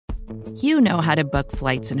You know how to book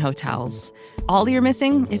flights and hotels. All you're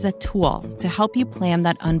missing is a tool to help you plan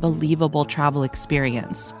that unbelievable travel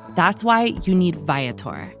experience. That's why you need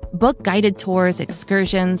Viator. Book guided tours,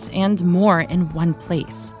 excursions, and more in one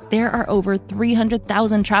place. There are over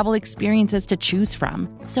 300,000 travel experiences to choose from,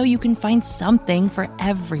 so you can find something for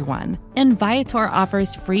everyone. And Viator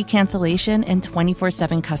offers free cancellation and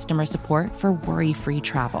 24/7 customer support for worry-free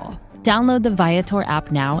travel. Download the Viator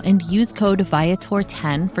app now and use code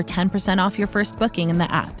Viator10 for 10% off your first booking in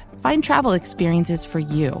the app. Find travel experiences for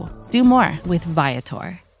you. Do more with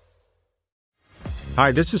Viator.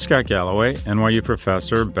 Hi, this is Scott Galloway, NYU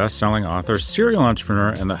professor, best-selling author, serial entrepreneur,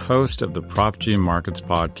 and the host of the Prop G Markets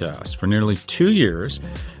podcast. For nearly 2 years,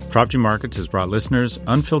 Prop G Markets has brought listeners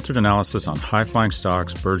unfiltered analysis on high-flying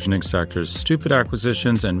stocks, burgeoning sectors, stupid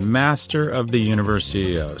acquisitions, and master of the universe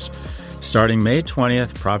CEOs. Starting May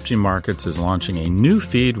 20th, Prop G Markets is launching a new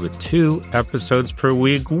feed with 2 episodes per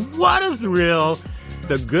week. What a thrill!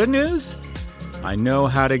 The good news? I know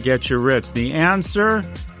how to get you rich. The answer?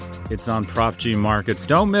 It's on Prop G Markets.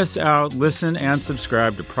 Don't miss out. Listen and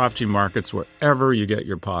subscribe to Prop G Markets wherever you get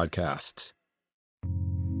your podcasts.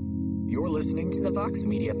 You're listening to the Vox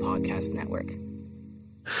Media Podcast Network.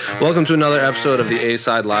 Welcome to another episode of the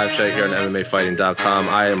A-Side Live Show here on MMAfighting.com.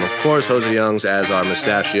 I am, of course, Jose Youngs, as our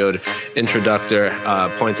mustachioed introductor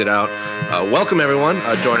pointed out. Welcome, everyone.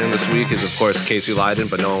 Joining this week is, of course, Casey Leydon,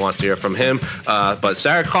 but no one wants to hear from him. But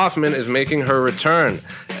Sarah Kaufman is making her return.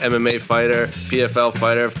 MMA fighter, PFL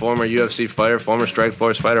fighter, former UFC fighter, former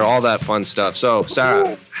Strikeforce fighter, all that fun stuff. So,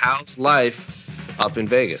 Sarah, how's life up in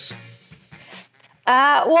Vegas?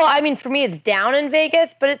 Well, I mean, for me, it's down in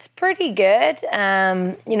Vegas, but it's pretty good.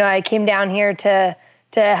 I came down here to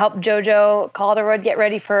help JoJo Calderwood get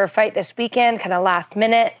ready for a fight this weekend, kind of last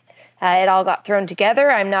minute. It all got thrown together.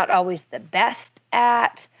 I'm not always the best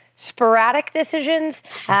at sporadic decisions,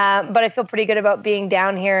 but I feel pretty good about being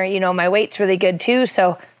down here. You know, my weight's really good too.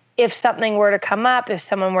 So if something were to come up, if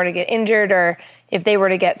someone were to get injured or if they were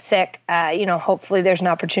to get sick, hopefully there's an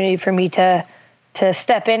opportunity for me to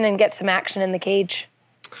step in and get some action in the cage.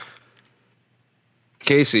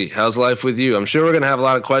 Casey, how's life with you? I'm sure we're going to have a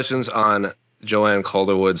lot of questions on Joanne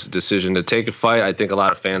Calderwood's decision to take a fight. I think a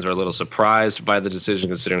lot of fans are a little surprised by the decision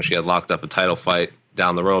considering she had locked up a title fight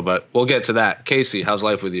down the road, but we'll get to that. Casey, how's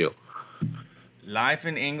life with you? Life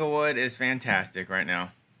in Inglewood is fantastic right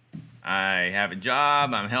now. I have a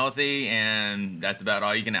job, I'm healthy, and that's about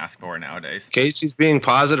all you can ask for nowadays. Casey's being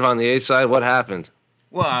positive on the A side. What happened?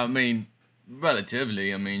 Well, I mean,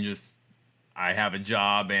 relatively. I mean, just I have a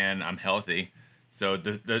job and I'm healthy, so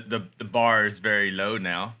the bar is very low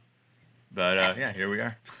now. But yeah, here we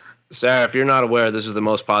are. Sarah, if you're not aware, this is the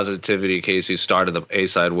most positivity Casey started the A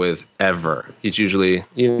side with ever. He's usually,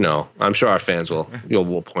 I'm sure our fans will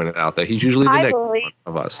point it out that he's usually the next one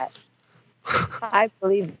of us. I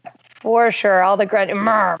believe that for sure. All the grunt,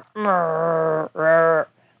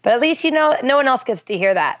 but at least no one else gets to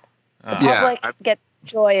hear that. The public gets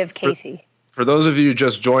joy of Casey. For those of you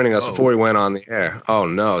just joining us before we went on the air, oh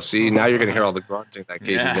no, see, now you're going to hear all the grunting that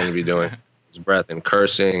Casey's going to be doing. His breath and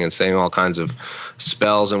cursing and saying all kinds of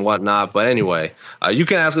spells and whatnot. But anyway, you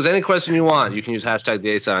can ask us any question you want. You can use hashtag the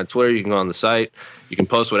A-Side on Twitter. You can go on the site. You can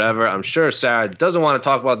post whatever. I'm sure Sarah doesn't want to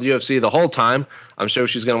talk about the UFC the whole time. I'm sure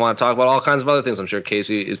she's going to want to talk about all kinds of other things. I'm sure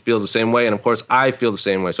Casey feels the same way. And of course, I feel the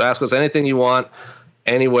same way. So ask us anything you want,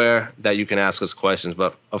 anywhere that you can ask us questions.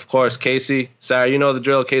 But of course, Casey, Sarah, you know the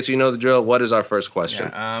drill. Casey, you know the drill. What is our first question?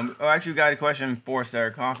 Yeah, actually, we got a question for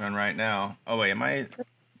Sarah Kaufman right now. Oh, wait, am I...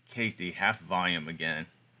 Casey, half volume again.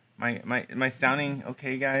 Am I sounding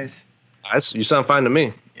okay, guys? You sound fine to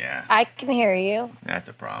me. Yeah. I can hear you. That's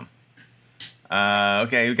a problem.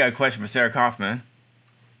 Okay, we got a question for Sarah Kaufman.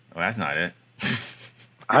 Oh, that's not it.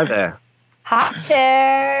 Hi there. Hi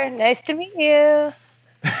there. Nice to meet you.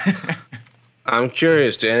 I'm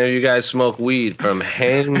curious, do any of you guys smoke weed from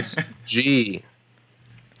Hames G?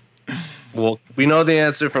 Well, we know the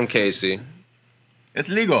answer from Casey. It's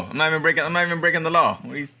legal. I'm not even breaking the law.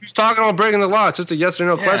 He's talking about breaking the law. It's just a yes or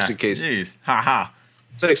no question, Casey. Jeez. Ha ha.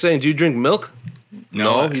 It's like saying, do you drink milk?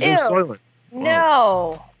 No, he drinks Soylent.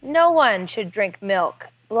 No one should drink milk.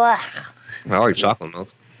 Blah. I like chocolate milk.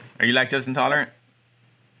 Are you lactose intolerant,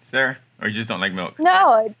 Sarah? Or you just don't like milk?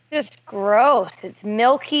 No, it's just gross. It's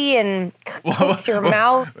milky and coats your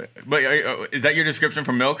mouth. But is that your description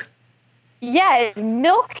for milk? Yeah, it's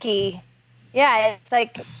milky. Yeah, it's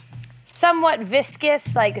like somewhat viscous,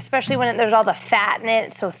 like especially when there's all the fat in it.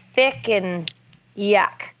 It's so thick and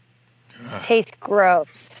yuck. Tastes gross.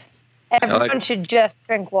 Everyone should just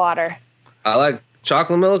drink water. I like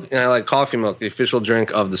chocolate milk and I like coffee milk, the official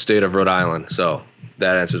drink of the state of Rhode Island. So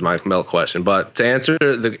that answers my milk question. But to answer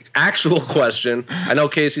the actual question, I know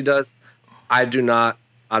Casey does. I do not.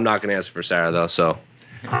 I'm not going to answer for Sarah, though. So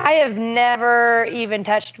I have never even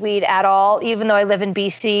touched weed at all, even though I live in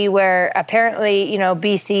BC, where apparently,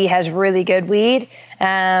 BC has really good weed,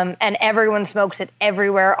 and everyone smokes it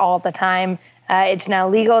everywhere all the time. It's now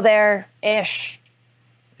legal there-ish.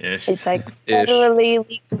 It's like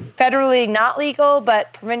federally not legal,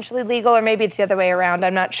 but provincially legal, or maybe it's the other way around.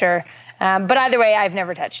 I'm not sure. But either way, I've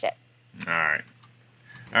never touched it. All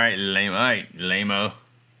right, lame-o.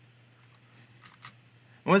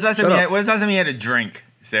 When was the last time you had a drink,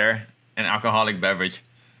 Sarah? An alcoholic beverage?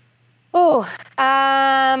 Oh,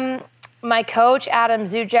 my coach, Adam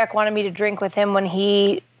Zuzek, wanted me to drink with him when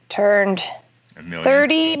he turned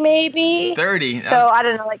 30, maybe. 30? So, I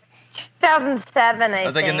don't know, like 2007, I think. That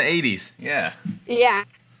was like in the 80s, yeah.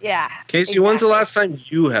 Yeah. Casey, when's the last time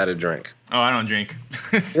you had a drink? Oh, I don't drink.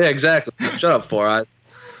 Yeah, exactly. Shut up, Four Eyes.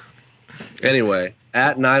 Anyway,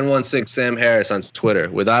 at 916 Sam Harris on Twitter.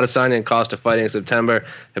 With Adesanya and Costa fighting in September,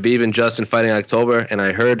 Khabib and Justin fighting in October, and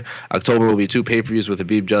I heard October will be 2 pay-per-views with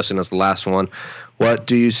Khabib Justin as the last one. What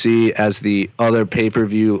do you see as the other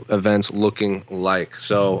pay-per-view events looking like?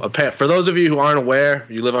 So for those of you who aren't aware,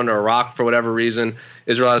 you live under a rock for whatever reason,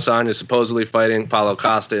 Israel Adesanya is supposedly fighting Paulo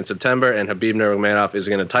Costa in September, and Khabib Nurmagomedov is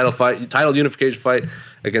going to title unification fight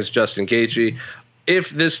against Justin Gaethje.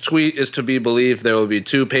 If this tweet is to be believed, there will be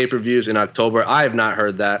 2 pay-per-views in October. I have not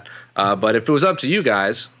heard that. But if it was up to you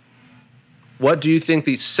guys, what do you think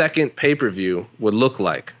the second pay-per-view would look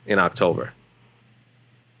like in October?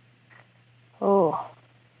 Oh,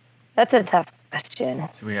 that's a tough question.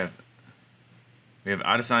 So we have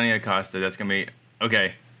Adesanya Costa. That's going to be...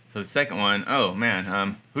 Okay, so the second one... Oh,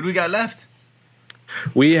 man. Who do we got left?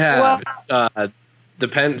 We have...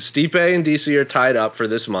 Stipe and DC are tied up for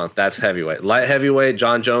this month. That's heavyweight. Light heavyweight,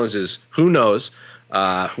 John Jones is who knows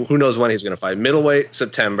when he's going to fight. Middleweight,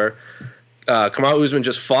 September. Kamaru Usman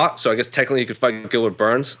just fought, so I guess technically he could fight Gilbert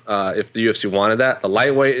Burns if the UFC wanted that. The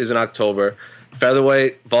lightweight is in October.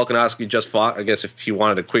 Featherweight, Volkanovski just fought. I guess if he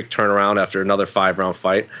wanted a quick turnaround after another 5-round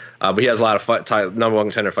fight. But he has a lot of number 1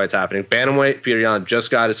 contender fights happening. Bantamweight, Peter Yan just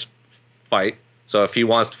got his fight. So if he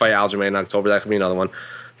wants to fight Aljamain in October, that could be another one.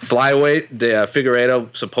 Flyweight,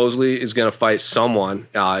 Figueiredo supposedly is going to fight someone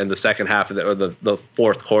in the second half of the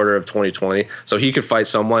fourth quarter of 2020. So he could fight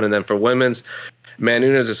someone. And then for women's, Man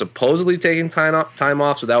Nunes is supposedly taking time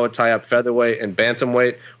off, so that would tie up featherweight and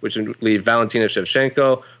bantamweight, which would leave Valentina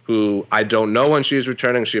Shevchenko, who I don't know when she's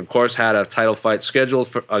returning. She, of course, had a title fight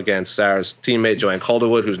scheduled against Sarah's teammate, Joanne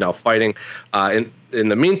Calderwood, who's now fighting. In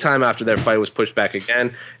the meantime, after their fight was pushed back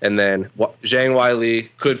again, and then Zhang Weili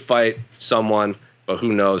could fight someone, but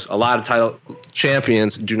who knows? A lot of title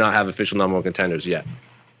champions do not have official number 1 contenders yet.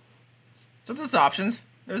 So there's options.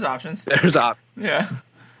 There's options. Yeah.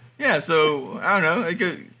 Yeah, so, I don't know. It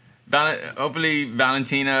could, hopefully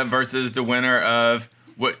Valentina versus the winner of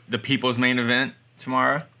the People's Main Event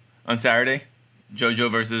tomorrow on Saturday.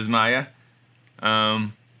 JoJo versus Maya.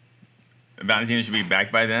 Valentina should be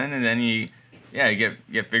back by then. And then you get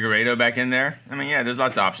Figueiredo back in there. I mean, yeah, there's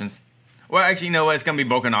lots of options. Well, actually, you know what? It's going to be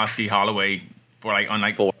Volkanovski, Holloway for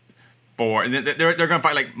four. They're going to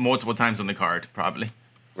fight multiple times on the card, probably.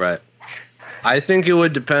 Right. I think it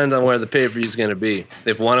would depend on where the pay-per-view is going to be.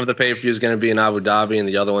 If one of the pay-per-views is going to be in Abu Dhabi and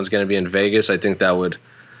the other one's going to be in Vegas, I think that would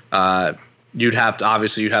you'd have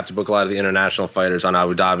to book a lot of the international fighters on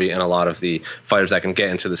Abu Dhabi and a lot of the fighters that can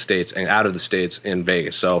get into the States and out of the States in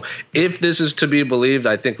Vegas. So if this is to be believed,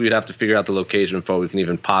 I think we'd have to figure out the location before we can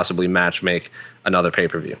even possibly match make another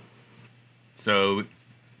pay-per-view. So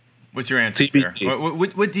what's your answer, sir?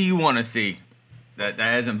 What do you want to see?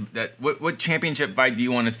 What championship fight do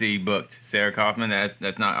you want to see booked, Sarah Kaufman?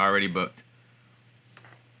 That's not already booked.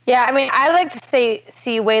 Yeah, I mean, I'd like to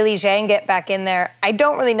see Weili Zhang get back in there. I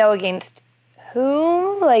don't really know against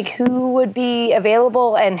who would be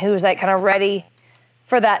available and who's kind of ready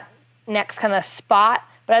for that next kind of spot.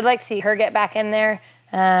 But I'd like to see her get back in there.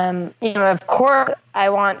 Of course, I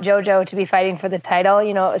want JoJo to be fighting for the title.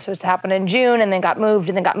 It was supposed to happen in June and then got moved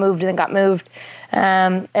and then got moved and then got moved.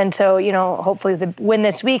 And so, hopefully the win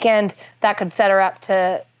this weekend, that could set her up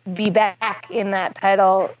to be back in that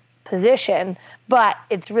title position. But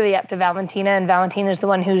it's really up to Valentina, and Valentina's the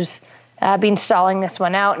one who's been stalling this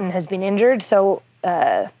one out and has been injured. So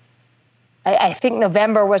I think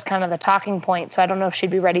November was kind of the talking point. So I don't know if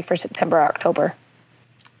she'd be ready for September or October.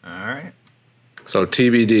 All right. So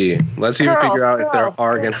TBD. Let's even figure out if there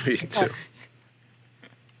are going to be 2.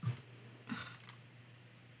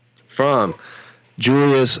 From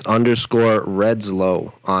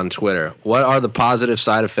Julius_Redslow on Twitter. What are the positive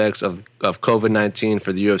side effects of COVID-19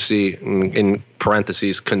 for the UFC, in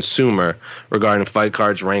parentheses, consumer, regarding fight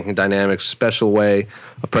cards, ranking dynamics, special way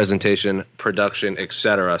of presentation, production,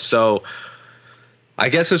 etc.? So I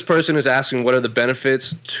guess this person is asking what are the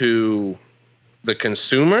benefits to the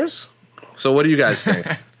consumers? So what do you guys think?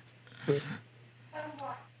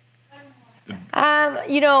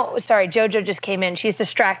 Sorry, JoJo just came in. She's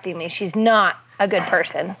distracting me. She's not a good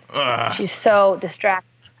person. She's so distracted.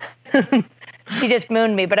 She just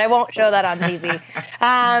mooned me, but I won't show that on TV.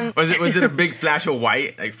 Was it a big flash of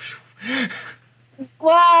white?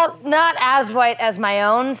 Well, not as white as my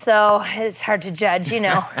own, so it's hard to judge,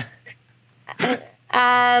 I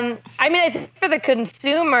think for the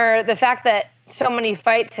consumer, the fact that so many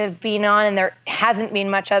fights have been on and there hasn't been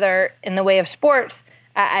much other in the way of sports,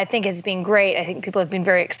 I think has been great. I think people have been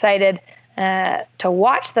very excited to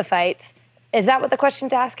watch the fights. Is that what the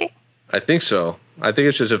question's asking? I think so. I think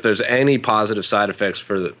it's just if there's any positive side effects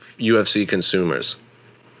for the UFC consumers.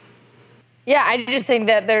 Yeah, I just think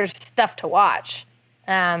that there's stuff to watch.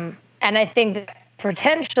 And I think that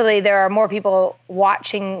potentially there are more people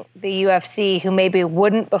watching the UFC who maybe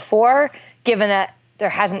wouldn't before, given that there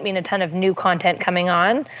hasn't been a ton of new content coming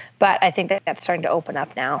on. But I think that that's starting to open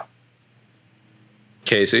up now.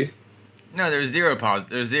 Casey? No, there's zero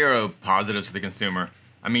positives to the consumer.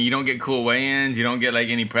 I mean, you don't get cool weigh-ins. You don't get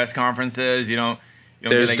any press conferences. You don't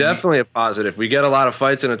There's get, definitely a positive. We get a lot of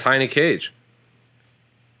fights in a tiny cage.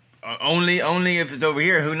 Only if it's over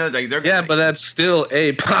here. Who knows? But that's still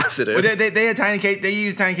a positive. Well, they had tiny cage. They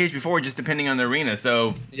used tiny cage before, just depending on the arena.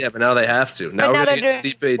 So yeah, but now they have to. Now we're gonna get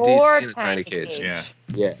Stipe DC in a tiny cage. Yeah.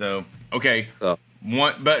 So okay.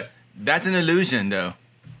 But that's an illusion, though.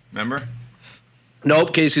 Remember?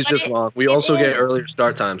 Nope. Casey's just wrong. We also get earlier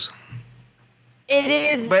start times. It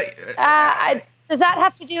is. But does that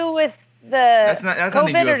have to do with that's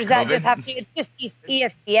COVID, or does that just have to do with just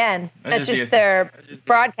ESPN? That's just their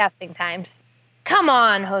broadcasting times. Come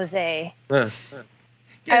on, Jose. There's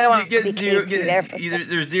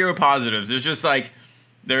zero positives. There's just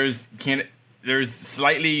there's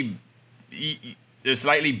slightly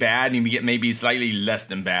bad, and we get maybe slightly less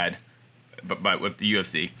than bad, but with the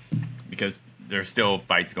UFC, because there's still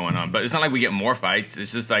fights going on. But it's not like we get more fights.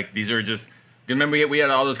 It's just these are just. Remember, we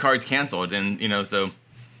had all those cards canceled, and so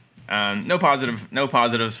no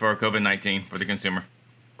positives for COVID-19 for the consumer.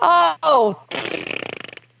 Oh,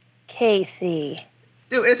 Casey,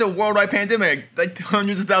 dude, it's a worldwide pandemic.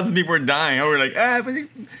 Hundreds of thousands of people are dying. And we're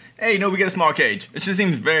hey, no, we get a small cage. It just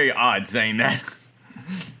seems very odd saying that.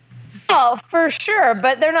 Oh, for sure,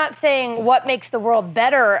 but they're not saying what makes the world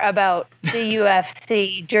better about the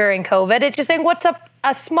UFC during COVID. It's just saying what's a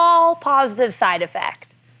small positive side effect.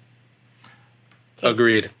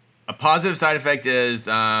 Agreed. A positive side effect is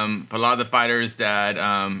for a lot of the fighters that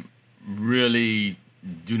really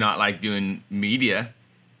do not like doing media.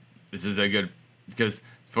 This is a good because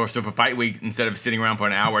for fight week, instead of sitting around for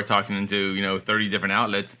an hour talking to 30 different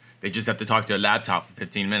outlets, they just have to talk to a laptop for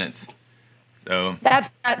 15 minutes. So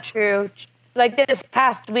that's not true. This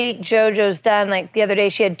past week, JoJo's done the other day.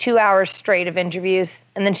 She had 2 hours straight of interviews,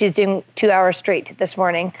 and then she's doing 2 hours straight this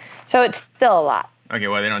morning. So it's still a lot. Okay,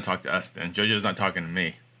 well, they don't talk to us then. JoJo's not talking to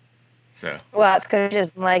me. So. Well, it's because she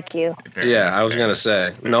doesn't like you. I was going to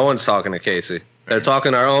say, no one's talking to Casey. They're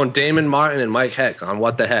talking our own Damon Martin and Mike Heck on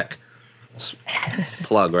What the Heck.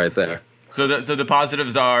 Plug right there. So the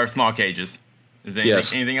positives are small cages. Is there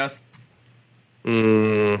anything else?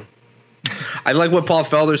 I like what Paul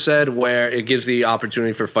Felder said, where it gives the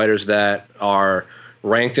opportunity for fighters that are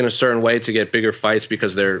ranked in a certain way to get bigger fights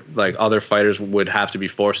because they're other fighters would have to be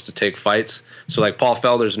forced to take fights. So Paul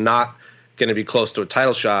Felder's not going to be close to a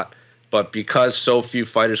title shot, but because so few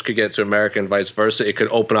fighters could get to America and vice versa, it could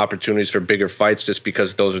open opportunities for bigger fights just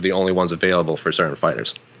because those are the only ones available for certain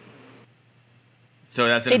fighters. So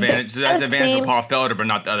that's an advantage. So that's an advantage for Paul Felder, but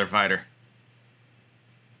not the other fighter.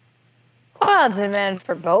 Well, it's an advantage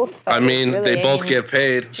for both fighters, I mean, really. They both get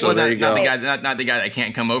paid, so there you go. Not the guy that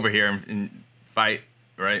can't come over here and fight,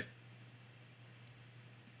 right?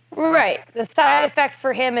 Right. The side effect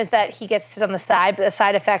for him is that he gets to sit on the side, but the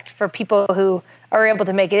side effect for people who are able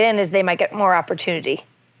to make it in is they might get more opportunity.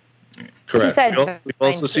 Correct. We've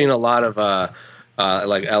also seen a lot of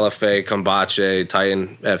LFA, Kombache,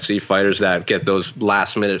 Titan FC fighters that get those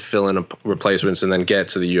last-minute fill-in replacements and then get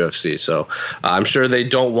to the UFC. So I'm sure they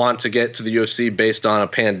don't want to get to the UFC based on a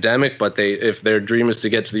pandemic, but if their dream is to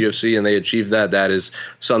get to the UFC and they achieve that, that is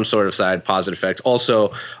some sort of side positive effect.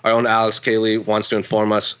 Also, our own Alex Cayley wants to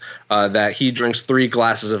inform us that he drinks 3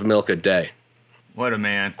 glasses of milk a day. What a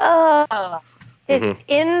man. Oh, his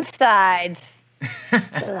insides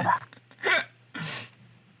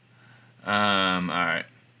All right.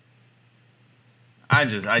 I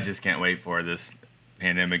just can't wait for this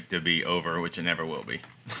pandemic to be over, which it never will be.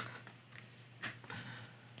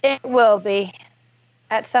 It will be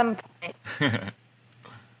at some point.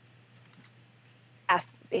 Has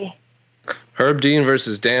to be. Herb Dean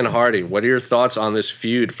versus Dan Hardy. What are your thoughts on this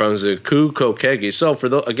feud from Zaku Kokegi? So for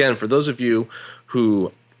those of you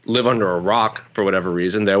who live under a rock for whatever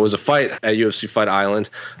reason, there was a fight at UFC Fight Island.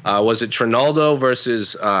 Was it Trinaldo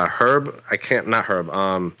versus Herb?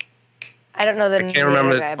 I don't know the name. I can't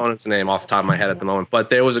remember his opponent's name off the top of my head at the moment, but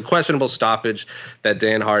there was a questionable stoppage that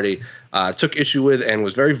Dan Hardy took issue with and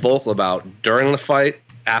was very vocal about during the fight.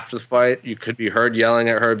 After the fight, you could be heard yelling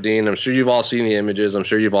at Herb Dean. I'm sure you've all seen the images. I'm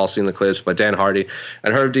sure you've all seen the clips, but Dan Hardy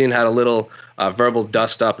and Herb Dean had a little verbal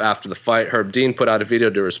dust-up after the fight. Herb Dean put out a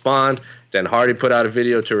video to respond. Dan Hardy put out a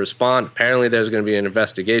video to respond. Apparently, there's going to be an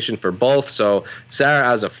investigation for both. So, Sarah,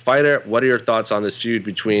 as a fighter, what are your thoughts on this feud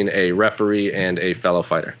between a referee and a fellow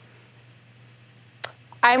fighter?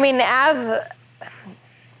 I mean, that's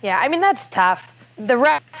tough. The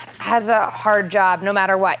ref has a hard job no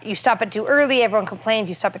matter what. You stop it too early, everyone complains.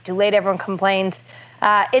 You stop it too late, everyone complains.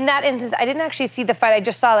 In that instance, I didn't actually see the fight. I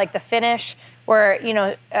just saw like the finish where,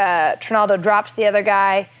 Trinaldo drops the other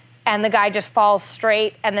guy and the guy just falls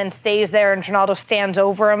straight and then stays there and Trinaldo stands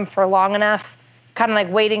over him for long enough, kind of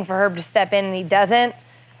like waiting for Herb to step in and he doesn't.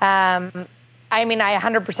 I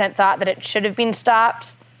 100% thought that it should have been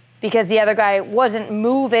stopped because the other guy wasn't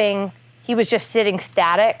moving. He was just sitting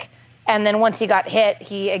static. And then once he got hit,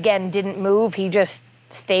 he, again, didn't move. He just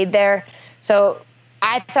stayed there. So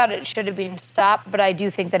I thought it should have been stopped, but I do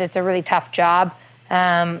think that it's a really tough job.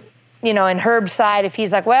 In Herb's side, if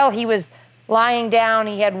he's like, well, he was lying down,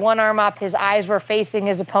 he had one arm up, his eyes were facing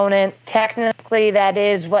his opponent, technically that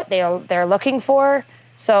is what they're looking for.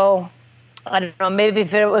 So I don't know, maybe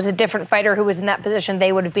if it was a different fighter who was in that position,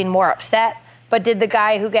 they would have been more upset. But did the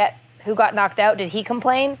guy who got knocked out, did he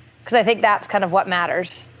complain? Because I think that's kind of what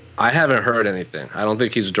matters. I haven't heard anything. I don't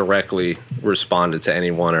think he's directly responded to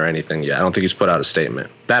anyone or anything yet. I don't think he's put out a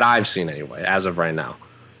statement that I've seen anyway, as of right now.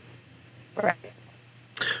 Right.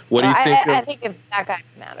 What do you think? I think if that guy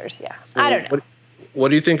matters, yeah. I don't know. What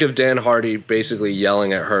do you think of Dan Hardy basically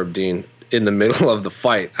yelling at Herb Dean in the middle of the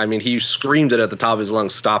fight? I mean, he screamed it at the top of his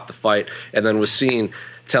lungs, stop the fight, and then was seen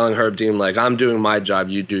telling Herb Dean, like, I'm doing my job,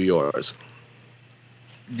 you do yours.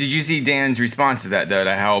 Did you see Dan's response to that, though,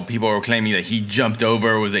 to how people were claiming that he jumped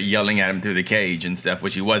over, was it yelling at him through the cage and stuff,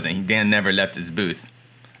 which he wasn't. Dan never left his booth.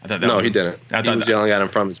 He didn't. He was yelling at him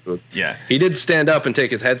from his booth. Yeah. He did stand up and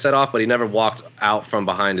take his headset off, but he never walked out from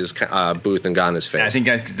behind his booth and got in his face. I think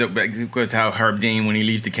that's because how Herb Dean, when he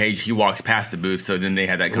leaves the cage, he walks past the booth, so then they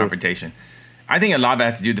had that confrontation. I think a lot of it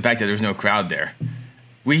has to do with the fact that there's no crowd there.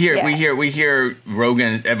 We hear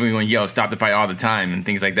Rogan, everyone yell, stop the fight all the time and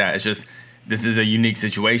things like that. It's just... This is a unique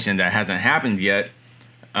situation that hasn't happened yet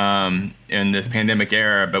in this pandemic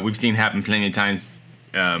era, but we've seen happen plenty of times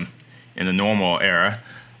in the normal era.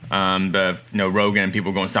 But Rogan and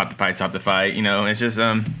people going stop the fight. It's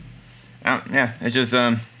just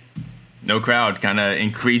no crowd kind of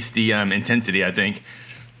increased the intensity, I think.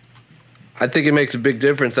 I think it makes a big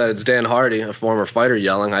difference that it's Dan Hardy, a former fighter,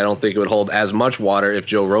 yelling. I don't think it would hold as much water if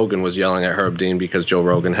Joe Rogan was yelling at Herb Dean because Joe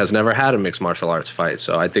Rogan has never had a mixed martial arts fight.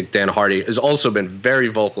 So I think Dan Hardy has also been very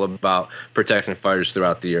vocal about protecting fighters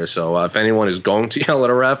throughout the year. So if anyone is going to yell at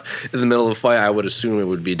a ref in the middle of a fight, I would assume it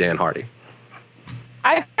would be Dan Hardy.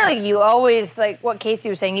 I feel like you always, like what Casey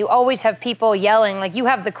was saying, you always have people yelling. Like you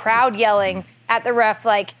have the crowd yelling at the ref,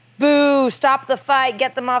 like, boo, stop the fight,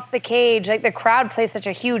 get them off the cage. Like the crowd plays such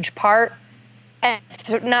a huge part. And it's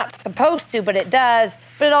not supposed to, but it does.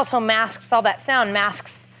 But it also masks all that sound,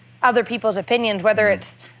 masks other people's opinions, whether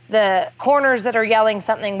it's the corners that are yelling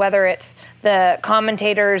something, whether it's the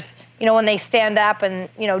commentators, when they stand up and,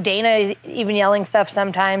 Dana is even yelling stuff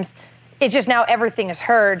sometimes. It's just now everything is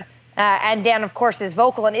heard. And Dan, of course, is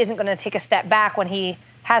vocal and isn't going to take a step back when he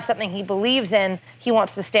has something he believes in. He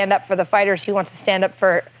wants to stand up for the fighters. He wants to stand up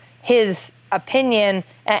for his opinion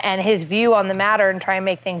and his view on the matter and try and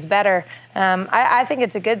make things better. I think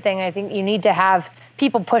it's a good thing. I think you need to have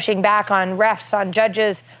people pushing back on refs, on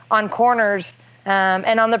judges, on corners,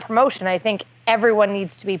 and on the promotion. I think everyone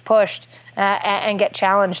needs to be pushed and get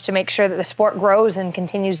challenged to make sure that the sport grows and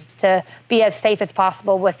continues to be as safe as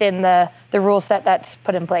possible within the rule set that's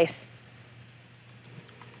put in place.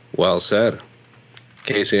 Well said.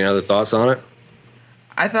 Casey, any other thoughts on it?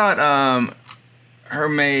 I thought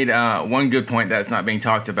Herb made one good point that's not being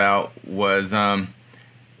talked about was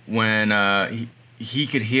when he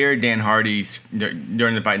could hear Dan Hardy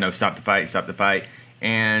during the fight, no, stop the fight.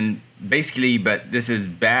 And basically, but this is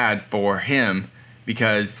bad for him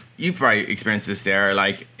because you've probably experienced this, Sarah,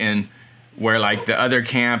 like in where like the other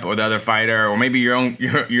camp or the other fighter or maybe your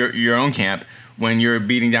own camp, when you're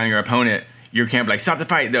beating down your opponent, your camp like stop the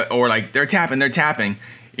fight, or like they're tapping,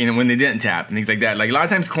 when they didn't tap and things like that. Like a lot of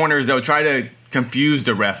times corners, they'll try to confuse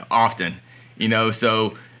the ref often, so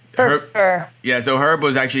so Herb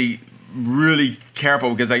was actually really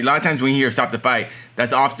careful because like a lot of times when you hear stop the fight,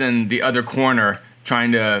 that's often the other corner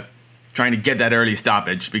trying to get that early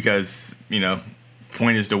stoppage because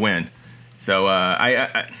point is to win. So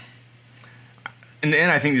I in the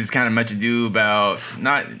end, I think this is kind of much ado about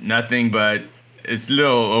nothing, but it's a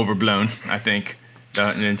little overblown. I think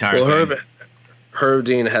the entire thing. Herb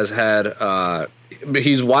Dean has had.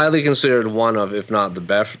 He's widely considered one of, if not the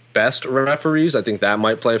best referees. I think that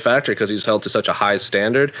might play a factor because he's held to such a high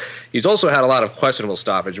standard. He's also had a lot of questionable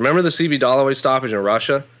stoppage. Remember the CB Dollaway stoppage in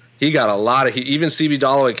Russia? He got a lot of. Even CB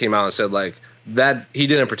Dollaway came out and said like that he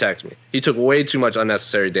didn't protect me. He took way too much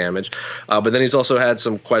unnecessary damage. But then he's also had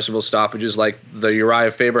some questionable stoppages like the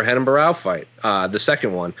Uriah Faber-Renan Barao fight, the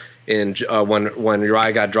second one. When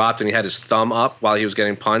Uriah got dropped and he had his thumb up while he was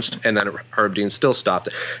getting punched, and then Herb Dean still stopped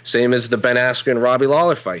it. Same as the Ben Askren and Robbie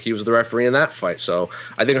Lawler fight. He was the referee in that fight. So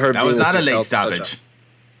I think Herb Dean was not a late stoppage.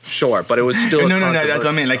 Sure, but it was still no. That's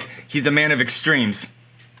what I mean. Like he's a man of extremes.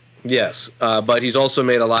 Yes, but he's also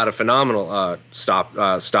made a lot of phenomenal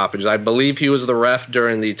stoppages. I believe he was the ref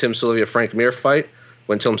during the Tim Sylvia-Frank Mir fight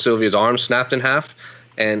when Tim Sylvia's arm snapped in half,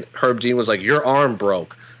 and Herb Dean was like, "Your arm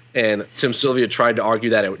broke." And Tim Sylvia tried to argue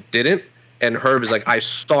that it didn't. And Herb is like, I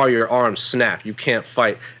saw your arm snap. You can't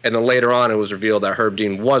fight. And then later on, it was revealed that Herb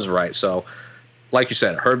Dean was right. So, like you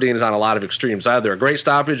said, Herb Dean is on a lot of extremes, either a great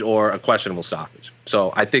stoppage or a questionable stoppage.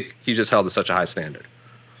 So I think he just held to such a high standard.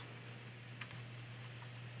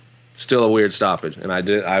 Still a weird stoppage. And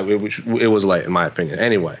it was late, in my opinion.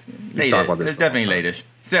 Anyway, talk about this. It's definitely late-ish.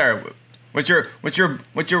 Sarah, what's your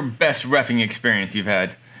best reffing experience you've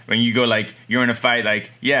had? When you go like you're in a fight,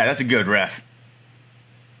 like that's a good ref.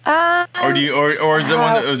 Or do you, or is it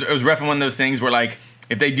was reffing one of those things where like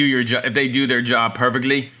if they do their job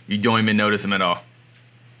perfectly, you don't even notice them at all?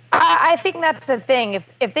 I think that's the thing.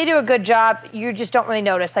 If they do a good job, you just don't really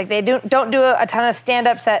notice. Like they don't do a ton of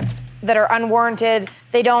stand-ups that are unwarranted.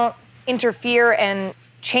 They don't interfere and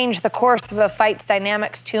change the course of a fight's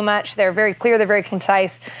dynamics too much. They're very clear. They're very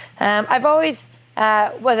concise. I've always.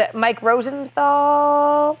 Was it Mike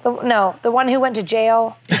Rosenthal? The one who went to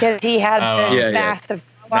jail because he had this massive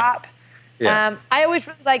flop. Yeah. I always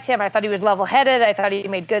really liked him. I thought he was level-headed. I thought he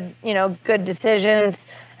made good decisions.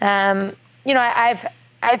 I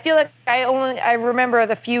feel like I remember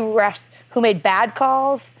the few refs who made bad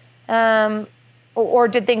calls or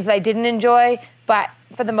did things that I didn't enjoy. But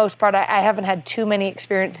for the most part, I haven't had too many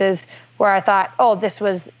experiences where I thought, oh, this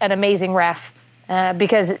was an amazing ref.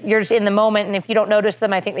 Because you're just in the moment, and if you don't notice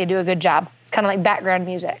them, I think they do a good job. It's kind of like background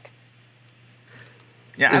music.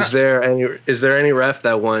 Yeah. Is there any ref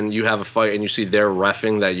that when you have a fight and you see their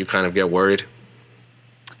reffing that you kind of get worried?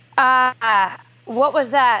 What was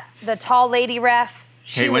that? The tall lady ref?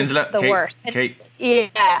 Kate Winslet. The worst. Kate.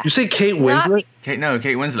 Yeah. You say Kate Winslet? Kate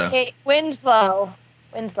Winslow. Kate Winslow.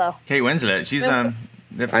 Kate Winslet. She's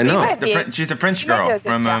I know. She's the French girl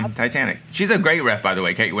from Titanic. She's a great ref, by the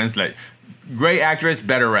way. Kate Winslet. Great actress,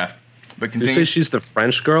 better ref. But continue. You say she's the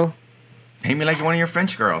French girl? Paint me like one of your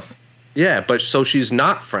French girls. Yeah, but so she's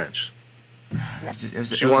not French. It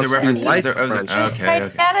was a reference. Okay.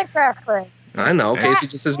 Titanic reference. I know. Casey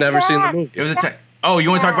just has never seen the movie. It was you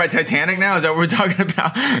want to talk about Titanic now? Is that what we're talking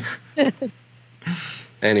about?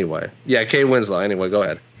 Anyway. Yeah, Kate Winslow. Anyway, go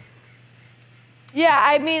ahead. Yeah,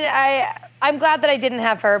 I mean, I'm glad that I didn't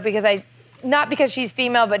have her not because she's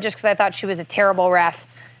female, but just because I thought she was a terrible ref.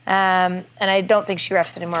 And I don't think she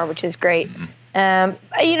refs anymore, which is great.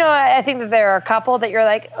 I think that there are a couple that you're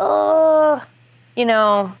like, oh,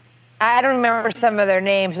 I don't remember some of their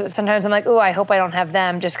names, but sometimes I'm like, oh, I hope I don't have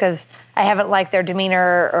them just because I haven't liked their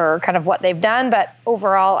demeanor or kind of what they've done. But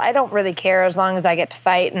overall, I don't really care as long as I get to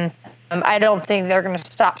fight. And I don't think they're going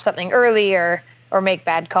to stop something early or make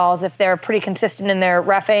bad calls. If they're pretty consistent in their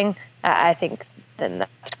reffing, I think then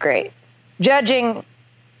that's great. Judging,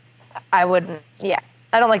 I wouldn't,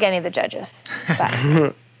 I don't like any of the judges.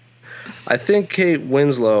 I think Kate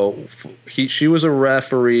Winslow, she was a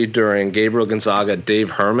referee during Gabriel Gonzaga, Dave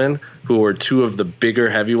Herman, who were two of the bigger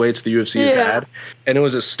heavyweights the UFC has had. And it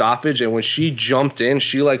was a stoppage. And when she jumped in,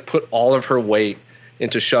 she put all of her weight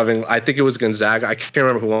into shoving. I think it was Gonzaga. I can't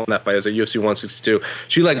remember who won that fight. It was at UFC 162.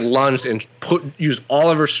 She lunged and used all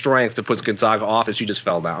of her strength to put Gonzaga off, and she just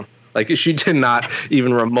fell down. Like she did not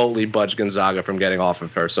even remotely budge Gonzaga from getting off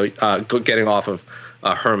of her. So getting off of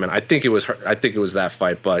Herman. I think it was her. I think it was that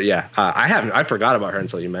fight. But yeah, I forgot about her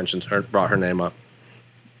until you mentioned her, brought her name up.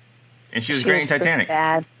 And she was great in Titanic.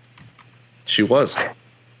 Bad. She was.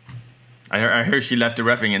 I heard she left the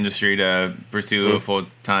reffing industry to pursue a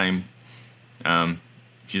full-time.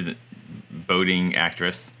 She's a boating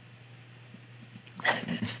actress.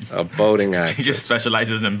 A boating actress. She just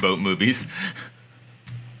specializes in boat movies.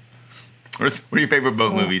 What are your favorite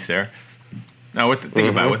boat movies, Sarah? No,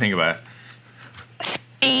 think about it.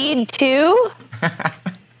 Speed 2.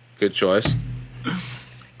 Good choice.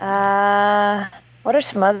 What are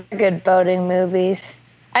some other good boating movies?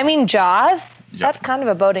 I mean, Jaws. That's kind of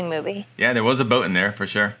a boating movie. Yeah, there was a boat in there for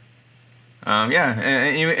sure. Yeah,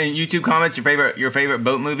 and YouTube comments, your favorite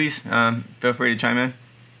boat movies. Feel free to chime in.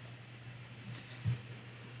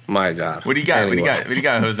 My God. What do you got? Anyway. What do you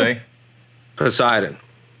got, Jose? Poseidon.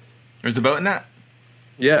 There's a boat in that?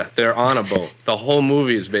 Yeah, they're on a boat. The whole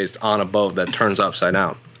movie is based on a boat that turns upside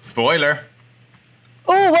down. Spoiler.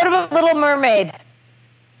 Oh, what about Little Mermaid?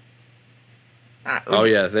 Oh,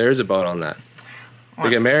 yeah, there is a boat on that. They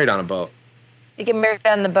get married on a boat. You get married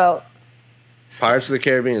on the boat. Pirates of the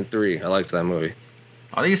Caribbean 3. I liked that movie.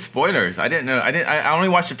 All these spoilers. I didn't know. I only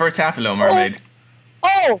watched the first half of Little Mermaid.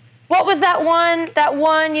 Oh, what was that one? That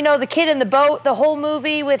one, the kid in the boat, the whole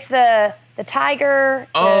movie with the tiger.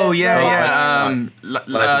 Oh, yeah.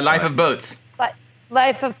 Life of Boats.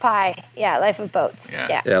 Life of Pi. Yeah, Life of Boats.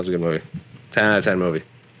 Yeah, that was a good movie. 10 out of 10 movie.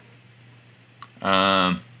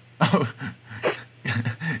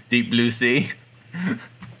 Deep Blue Sea.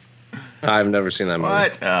 I've never seen that movie.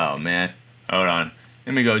 What? Oh, man. Hold on.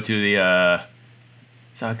 Let me go to the...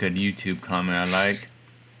 It's not a good YouTube comment I like.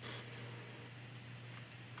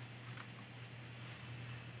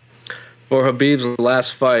 For Khabib's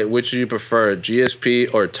last fight, which do you prefer,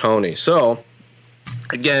 GSP or Tony? So,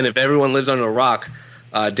 again, if everyone lives under a rock,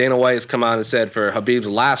 Dana White has come out and said for Khabib's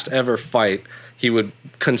last ever fight, he would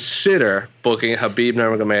consider booking Khabib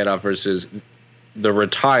Nurmagomedov versus the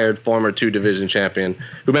retired former 2-division champion,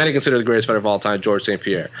 who many consider the greatest fighter of all time, Georges St.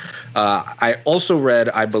 Pierre. I also read,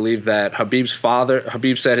 I believe, that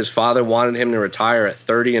Khabib said his father wanted him to retire at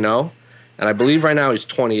 30-0, and I believe right now he's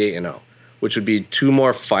 28-0, which would be 2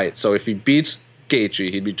 more fights. So if he beats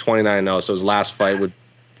Gaethje, he'd be 29-0, so his last fight would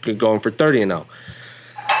go him for 30-0.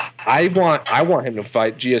 I want him to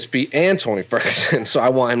fight GSP and Tony Ferguson, so I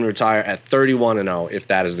want him to retire at 31-0 if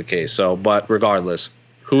that is the case. So, but regardless,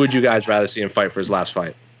 who would you guys rather see him fight for his last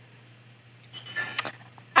fight?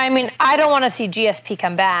 I mean, I don't want to see GSP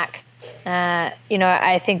come back.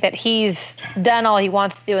 I think that he's done all he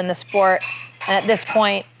wants to do in the sport. And at this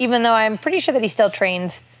point, even though I'm pretty sure that he still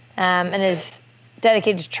trains and is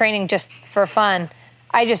dedicated to training just for fun,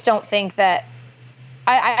 I just don't think that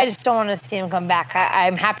I just don't want to see him come back.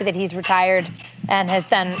 I'm happy that he's retired and has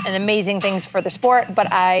done an amazing things for the sport,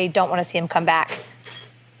 but I don't want to see him come back.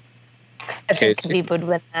 I think Khabib would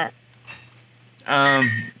win that.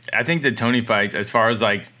 I think the Tony fight, as far as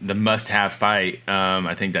like the must-have fight,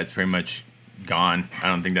 I think that's pretty much gone. I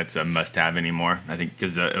don't think that's a must-have anymore. I think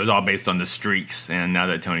because it was all based on the streaks, and now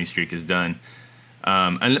that Tony's streak is done,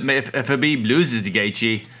 and if Khabib loses to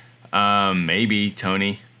Gaethje, maybe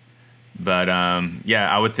Tony. But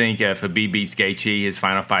I would think if Khabib beats Gaethje, his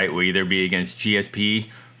final fight will either be against GSP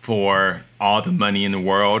for all the money in the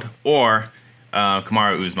world, or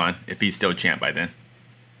Kamaru Usman if he's still champ by then.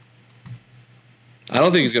 I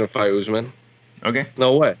don't think he's going to fight Usman. Okay.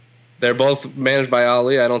 No way. They're both managed by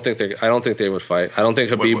Ali. I don't think they would fight. I don't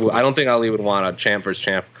think Khabib. I don't think Ali would want a champ versus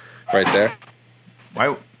champ right there.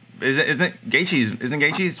 Why isn't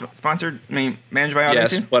Gaethje sponsored? I mean, managed by Ali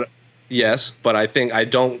too? Yes, but I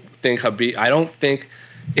don't think Khabib. I don't think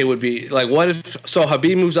it would be like, what if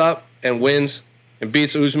Khabib moves up and wins and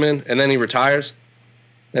beats Usman and then he retires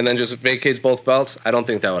and then just vacates both belts? I don't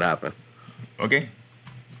think that would happen. Okay.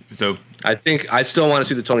 So I still want to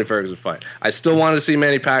see the Tony Ferguson fight. I still want to see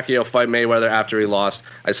Manny Pacquiao fight Mayweather after he lost.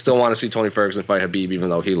 I still want to see Tony Ferguson fight Khabib even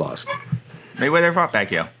though he lost. Mayweather fought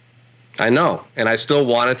Pacquiao. I know, and I still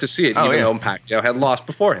wanted to see it though Pacquiao had lost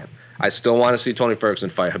beforehand. I still want to see Tony Ferguson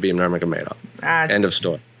fight Khabib Nurmagomedov. End of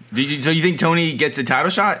story. So you think Tony gets a title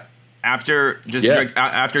shot after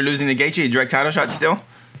after losing to Gaethje, a direct title shot still?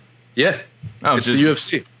 Yeah. Oh, it's the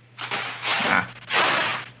UFC.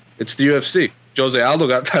 It's the UFC. Jose Aldo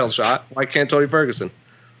got a title shot. Why can't Tony Ferguson?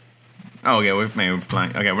 Oh, okay. We're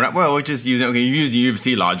playing. Okay, we're not. Well, we're just using. Okay, you use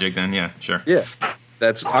UFC logic, then. Yeah, sure. Yeah,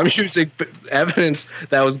 I'm using evidence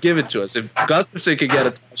that was given to us. If Gustafsson could get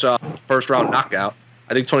a title shot, first round knockout,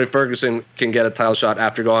 I think Tony Ferguson can get a title shot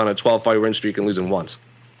after going on a 12-fight win streak and losing once.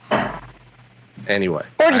 Anyway.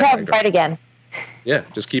 Or just have them fight again. Yeah,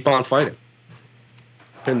 just keep on fighting.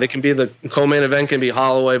 And they can be the co-main event can be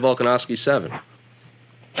Holloway Volkanovski 7.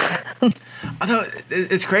 Although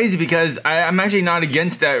it's crazy because I'm actually not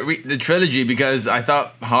against the trilogy because I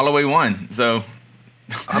thought Holloway won. So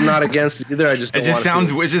I'm not against it either. I just don't it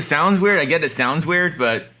just sounds weird. I get it sounds weird,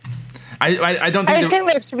 but I don't think. I just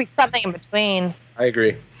think there should be something in between. I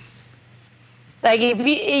agree. Like if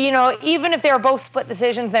even if they were both split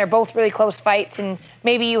decisions, they're both really close fights, and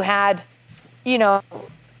maybe you had,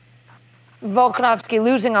 Volkanovski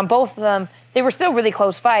losing on both of them, they were still really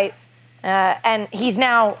close fights, and he's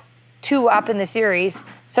now 2 up in the series.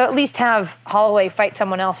 So at least have Holloway fight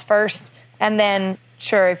someone else first, and then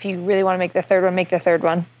sure, if you really want to make the third one, make the third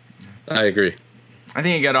one. I agree. I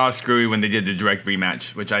think it got all screwy when they did the direct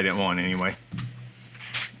rematch, which I didn't want anyway.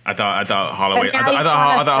 I thought Holloway. I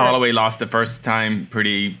thought Holloway lost the first time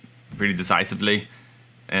pretty decisively,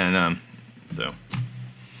 and so.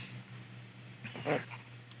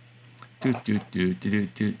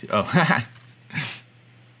 Oh.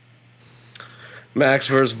 Max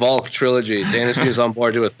versus Volk trilogy. Danasty's on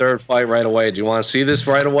board to do a third fight right away. Do you want to see this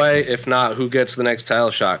right away? If not, who gets the next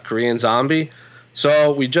title shot? Korean Zombie?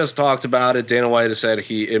 So we just talked about it. Dana White has said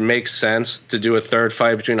it makes sense to do a third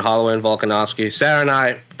fight between Holloway and Volkanovski. Sarah and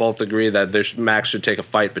I both agree that Max should take a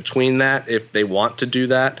fight between that if they want to do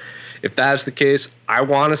that. If that's the case, I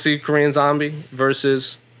want to see Korean Zombie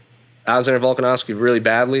versus Alexander Volkanovski really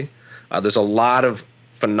badly. There's a lot of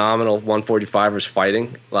phenomenal 145ers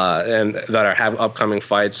fighting and that have upcoming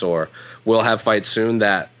fights or will have fights soon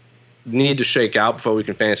that need to shake out before we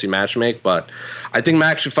can fantasy matchmake. But I think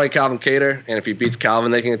Max should fight Calvin Kattar, and if he beats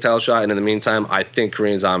Calvin, they can get a title shot. And in the meantime, I think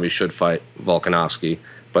Korean Zombie should fight Volkanovski.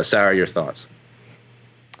 But Sarah, your thoughts?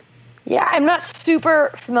 Yeah, I'm not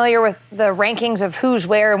super familiar with the rankings of who's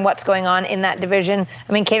where and what's going on in that division.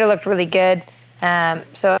 I mean, Kattar looked really good.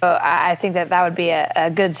 So I think that would be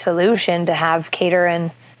a good solution to have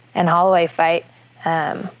Kattar and Holloway fight.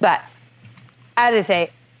 But as I say,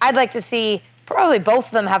 I'd like to see probably both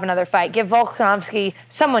of them have another fight. Give Volkanovski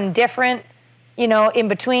someone different, in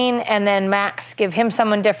between, and then Max, give him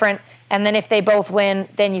someone different. And then if they both win,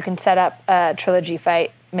 then you can set up a trilogy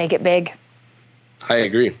fight, make it big. I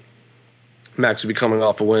agree. Max would be coming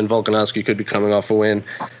off a win. Volkanovski could be coming off a win.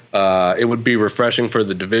 It would be refreshing for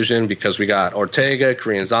the division because we got Ortega,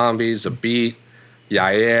 Korean Zombie, Zabit,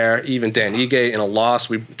 Yair, even Dan Ige in a loss.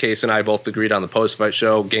 Case and I both agreed on the post-fight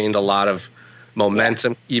show, gained a lot of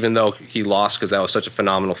momentum, even though he lost because that was such a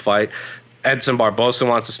phenomenal fight. Edson Barbosa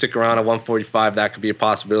wants to stick around at 145. That could be a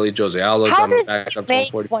possibility. Jose Aldo's on the back up to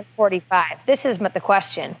 145. This is the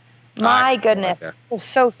question. My goodness. I was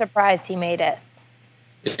so surprised he made it.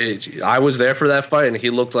 I was there for that fight, and he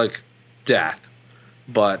looked like death.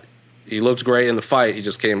 But he looked great in the fight.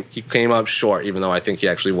 He came up short, even though I think he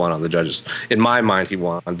actually won on the judges. In my mind, he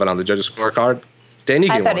won, but on the judges' scorecard, Dan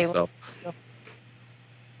Ige won. So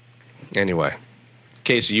anyway,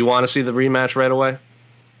 Casey, you want to see the rematch right away?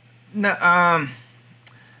 No,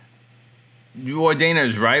 Dana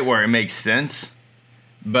is right where it makes sense,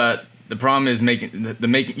 but the problem is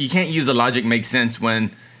you can't use the logic makes sense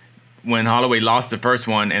when Holloway lost the first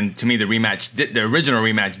one, and to me the original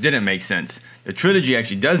rematch didn't make sense. The trilogy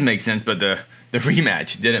actually does make sense, but the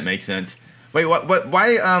rematch didn't make sense. Wait,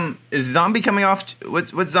 why is Zombie coming off?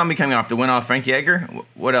 What's Zombie coming off? To win off Frankie Edgar?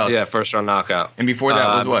 What else? Yeah, first round knockout. And before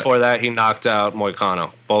that was what? Before that, he knocked out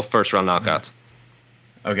Moicano. Both first round knockouts.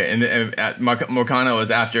 Okay, and Moicano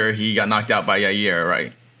was after he got knocked out by Yair,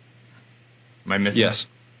 right? Am I missing? Yes.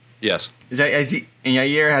 And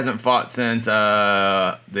Yair hasn't fought since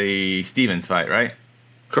the Stevens fight, right?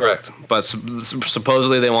 Correct. But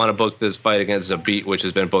supposedly they want to book this fight against Zabit, which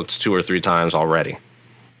has been booked 2 or 3 times already.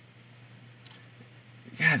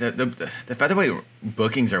 Yeah, the featherweight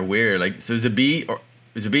bookings are weird. Like, so Zabit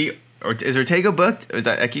or is Ortega booked? Or is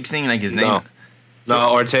that, I keep seeing his name.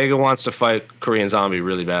 No, Ortega wants to fight Korean Zombie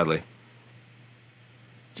really badly.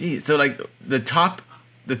 Geez, so the top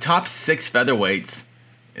 6 featherweights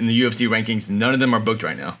in the UFC rankings, none of them are booked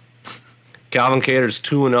right now. Calvin Kattar's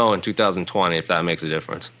 2-0 in 2020, if that makes a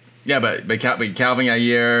difference. Yeah, but Calvin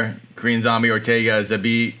Yair, Korean Zombie, Ortega,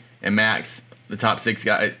 Zabit, and Max, the top 6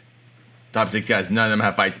 guys, none of them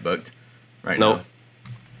have fights booked right now.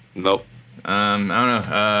 Nope. I don't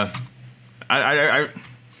know.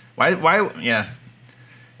 Why? Yeah.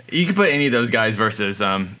 You could put any of those guys versus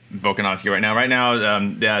Volkanovski right now. Right now,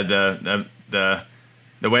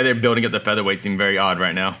 the way they're building up the featherweight seems very odd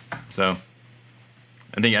right now. So,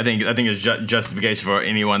 I think it's justification for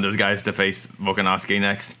any one of those guys to face Volkanovski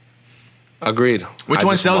next. Agreed. Which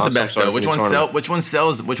one sells the best though? Which one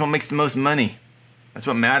sells? Which one makes the most money? That's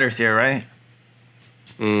what matters here, right?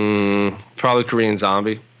 Probably Korean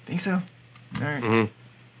Zombie. Think so? All right. Mm-hmm.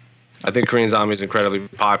 I think Korean Zombie is incredibly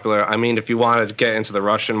popular. I mean, if you wanted to get into the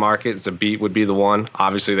Russian market, Zabit would be the one.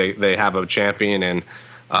 Obviously, they have a champion in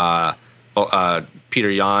Peter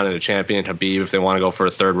Yan and a champion Khabib. If they want to go for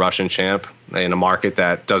a third Russian champ in a market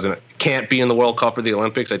that can't be in the World Cup or the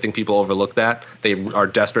Olympics, I think people overlook that. They are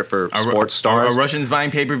desperate for sports stars. Are Russians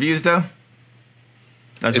buying pay-per-views though?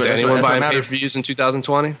 Is anyone buying pay-per-views in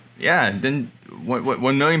 2020? Yeah, then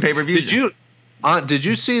 1 million pay-per-views. Did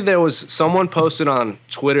you see there was someone posted on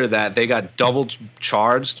Twitter that they got double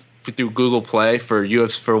charged through Google Play for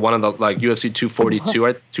one of the UFC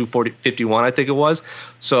 242 251 I think it was.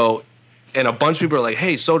 So, and a bunch of people are like,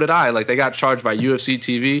 hey, so did I. Like they got charged by UFC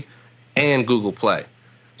TV and Google Play.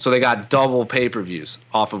 So they got double pay-per-views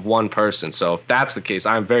off of one person. So if that's the case,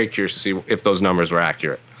 I'm very curious to see if those numbers were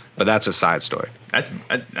accurate. But that's a side story.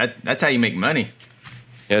 That's how you make money.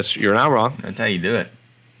 Yes, you're not wrong. That's how you do it.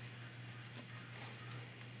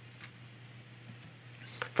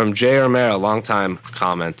 From Jay Romero, longtime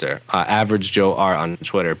commenter, Average Joe R on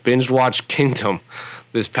Twitter. Binge watched Kingdom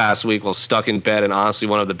this past week while stuck in bed, and honestly,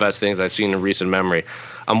 one of the best things I've seen in recent memory.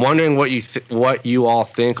 I'm wondering what you all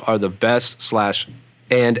think are the best or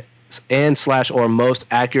most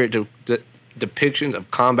accurate depictions of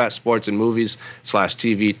combat sports in movies /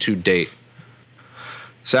 TV to date.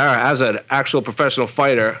 Sarah, as an actual professional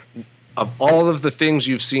fighter, of all of the things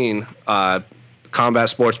you've seen combat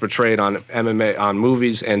sports portrayed on MMA, on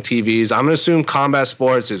movies and TVs, I'm going to assume combat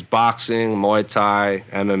sports is boxing, Muay Thai,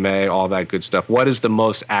 MMA, all that good stuff. What is the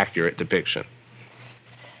most accurate depiction?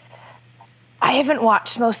 I haven't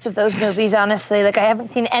watched most of those movies, honestly. Like, I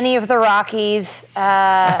haven't seen any of the Rockies,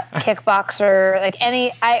 Kickboxer,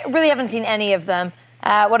 I really haven't seen any of them.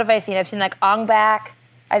 What have I seen? I've seen, Ong Bak.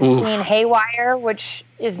 I've seen Haywire, which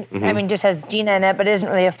is, just has Gina in it, but isn't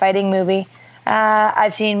really a fighting movie.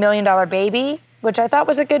 I've seen $1 Million Baby, which I thought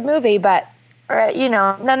was a good movie, but,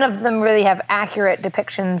 none of them really have accurate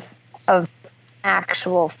depictions of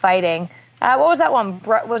actual fighting. What was that one?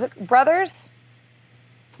 Was it Brothers?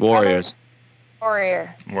 Warriors.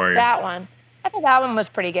 Warrior. That one. I thought that one was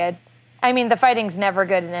pretty good. I mean, the fighting's never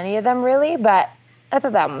good in any of them, really, but I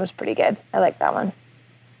thought that one was pretty good. I like that one.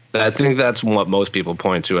 I think that's what most people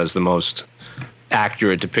point to as the most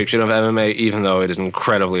accurate depiction of MMA, even though it is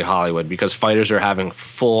incredibly Hollywood, because fighters are having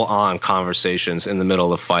full-on conversations in the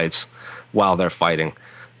middle of fights while they're fighting.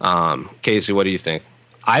 Casey, what do you think?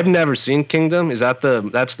 I've never seen Kingdom. That's the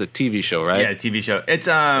TV show, right? Yeah, TV show.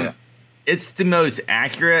 It's the most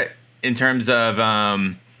accurate in terms of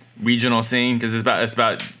regional scene, because it's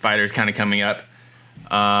about fighters kind of coming up.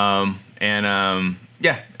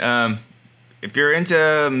 If you're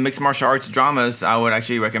into mixed martial arts dramas, I would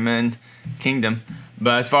actually recommend Kingdom.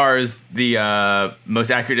 But as far as the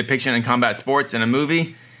most accurate depiction in combat sports in a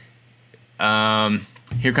movie,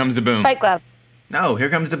 Here Comes the Boom. Fight Club. No, Here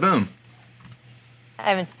Comes the Boom. I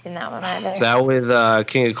haven't seen that one either. Is that with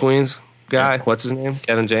King of Queens guy? What's his name?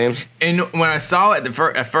 Kevin James? And when I saw it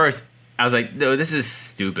at first, I was like, no, this is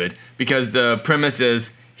stupid. Because the premise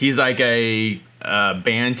is he's like a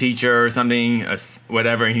band teacher or something,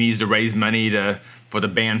 whatever, and he needs to raise money for the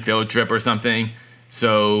band field trip or something.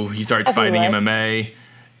 So he starts fighting MMA.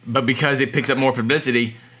 But because it picks up more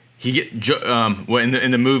publicity, in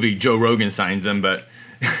the movie, Joe Rogan signs him, but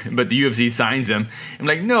the UFC signs him. I'm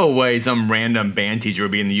like, no way some random band teacher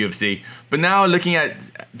would be in the UFC. But now looking at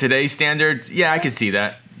today's standards, yeah, I could see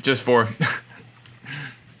that. Just for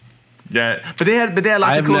yeah. But they had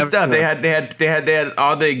lots of cool stuff. They had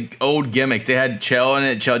all the old gimmicks. They had Chael in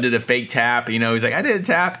it. Chael did a fake tap. He's like, I did a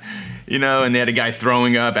tap. And they had a guy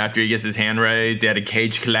throwing up after he gets his hand raised. They had a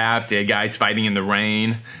cage collapse. They had guys fighting in the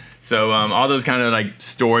rain. So all those kind of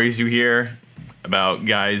stories you hear about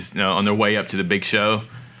guys, on their way up to the big show,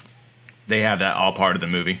 they have that all part of the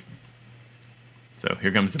movie. So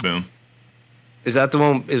Here Comes the Boom. Is that the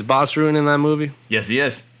one? Is Bas Rutten in that movie? Yes, he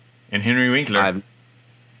is. And Henry Winkler.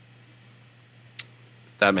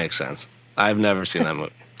 That makes sense. I've never seen that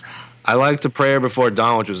movie. I liked A Prayer Before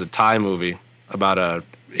Dawn, which was a Thai movie about a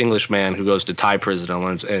English man who goes to Thai prison and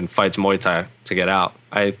learns and fights Muay Thai to get out.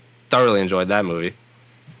 I thoroughly enjoyed that movie.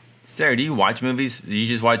 Sarah, do you watch movies? Do you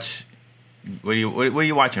just watch? What are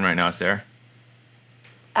you watching right now, Sarah?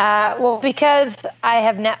 Well, because I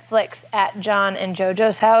have Netflix at John and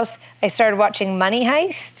JoJo's house, I started watching Money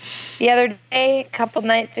Heist the other day, a couple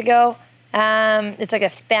nights ago. It's like a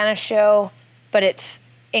Spanish show, but it's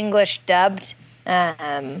English dubbed.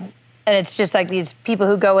 And it's just like these people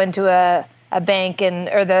who go into a bank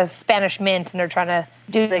or the Spanish Mint, and they're trying to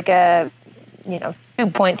do like a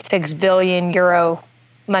 2.6 billion euro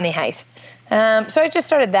money heist. So I just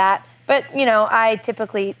started that. But, I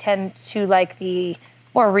typically tend to like the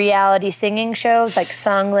more reality singing shows like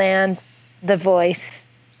Songland, The Voice,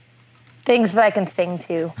 things that I can sing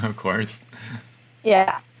to. Of course.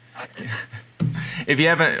 Yeah. If you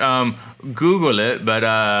haven't, Google it,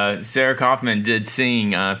 but Sarah Kaufman did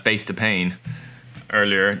sing Face the Pain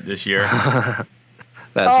earlier this year.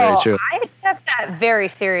 That's very true. I accept that very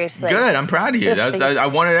seriously. Good. I'm proud of you. I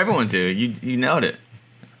wanted everyone to. You nailed it.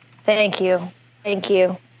 Thank you.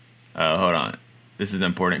 Hold on. This is an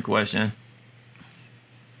important question.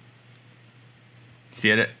 See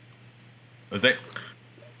it? Was it?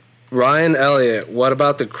 Ryan Elliott, what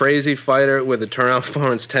about the crazy fighter with a turnaround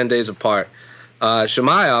performance 10 days apart?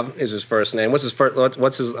 Chimaev is his first name. What's his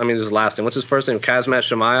last name? What's his first name? Kazmat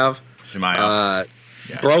Chimaev.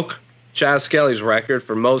 Broke Chaz Skelly's record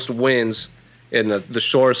for most wins in the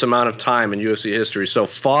shortest amount of time in UFC history. So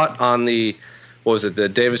fought on the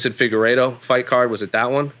Davison Figueiredo fight card? Was it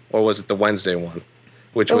that one? Or was it the Wednesday one?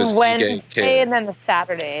 Which was Wednesday and then the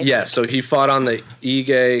Saturday. Yeah, so he fought on the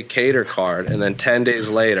Ige Cater card, and then 10 days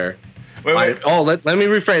later. Let me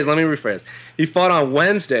rephrase. He fought on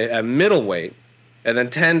Wednesday at middleweight, and then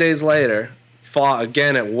 10 days later fought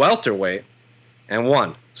again at welterweight and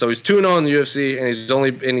won. So he's 2-0 in the UFC,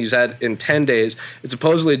 and he's had in 10 days. And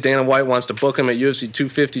supposedly Dana White wants to book him at UFC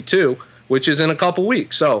 252, which is in a couple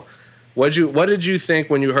weeks. So what did you think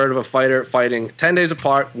when you heard of a fighter fighting 10 days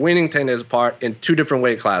apart, winning 10 days apart in two different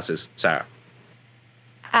weight classes, Sarah?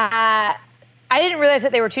 I didn't realize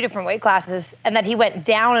that they were two different weight classes and that he went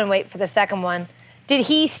down in weight for the second one. Did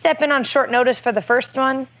he step in on short notice for the first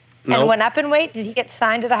one and went up in weight? Did he get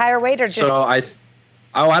signed at a higher weight or just? So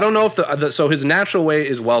I don't know if so his natural weight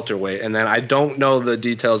is welterweight, and then I don't know the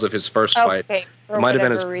details of his first fight. It might have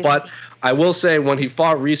been his reason. But I will say when he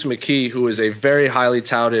fought Reese McKee, who is a very highly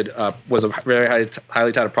touted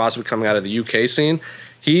highly touted prospect coming out of the UK scene,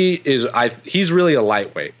 he's really a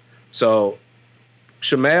lightweight. So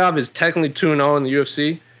Chimaev is technically 2-0 in the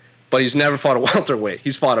UFC, but he's never fought a welterweight.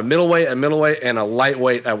 He's fought a middleweight, and a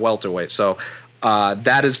lightweight at welterweight. So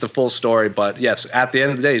that is the full story. But yes, at the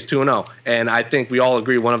end of the day, he's 2-0. And I think we all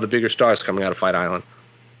agree one of the bigger stars coming out of Fight Island.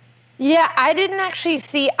 Yeah, I didn't actually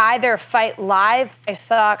see either fight live. I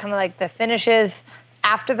saw kind of like the finishes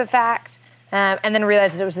after the fact, and then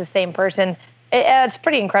realized that it was the same person. It's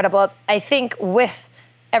pretty incredible. I think with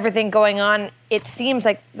everything going on, it seems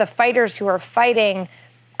like the fighters who are fighting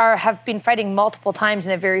have been fighting multiple times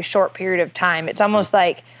in a very short period of time. It's almost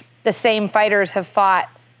like the same fighters have fought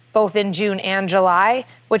both in June and July,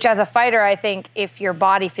 which as a fighter, I think if your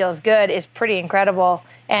body feels good is pretty incredible.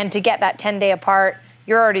 And to get that 10-day apart,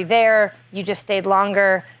 you're already there. You just stayed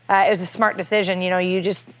longer. It was a smart decision.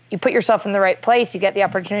 You put yourself in the right place. You get the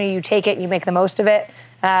opportunity. You take it. And you make the most of it.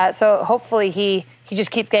 So hopefully he just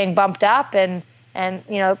keeps getting bumped up and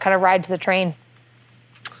kind of rides the train.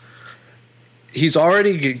 He's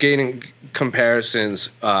already gaining comparisons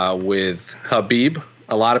with Khabib.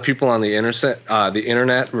 A lot of people on the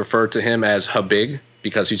internet refer to him as Habib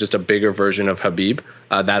because he's just a bigger version of Khabib.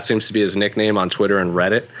 That seems to be his nickname on Twitter and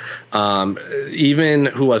Reddit. Even,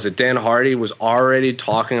 Dan Hardy was already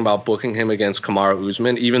talking about booking him against Kamaru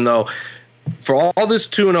Usman, even though for all this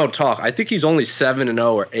 2-0 talk, I think he's only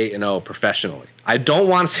 7-0 or 8-0 professionally. I don't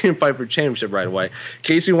want to see him fight for championship right away.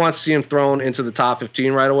 Casey wants to see him thrown into the top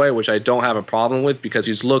 15 right away, which I don't have a problem with because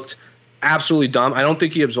he's looked absolutely dumb. I don't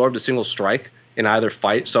think he absorbed a single strike in either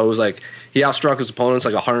fight. So it was like he outstruck his opponents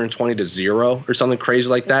like 120-0 or something crazy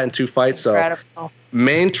like that in two fights. So incredible.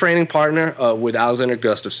 Main training partner with Alexander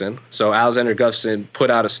Gustafsson. So Alexander Gustafsson put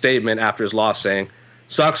out a statement after his loss saying,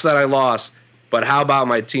 "Sucks that I lost, but how about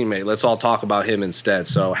my teammate? Let's all talk about him instead."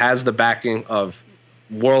 So has the backing of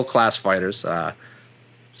world-class fighters. A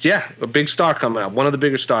big star coming up. One of the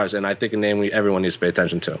bigger stars, and I think a name everyone needs to pay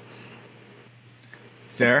attention to.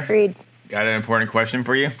 Sarah, agreed. Got an important question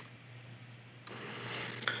for you.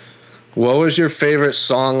 What was your favorite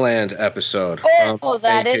Songland episode? Oh,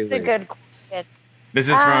 that is a good question. This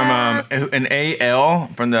is from an AL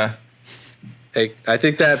from the... I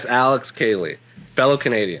think that's Alex Cayley, fellow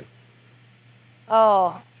Canadian.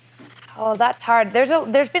 Oh, that's hard. There's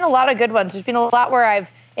been a lot of good ones. There's been a lot where I've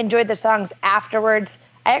enjoyed the songs afterwards.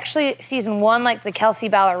 I actually, season 1, like the Kelsey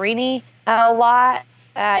Ballerini a lot,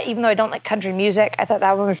 even though I don't like country music. I thought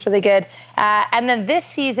that one was really good. And then this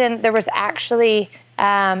season, there was actually...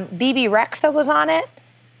 Bebe Rexha was on it,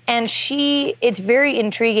 and it's very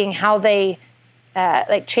intriguing how they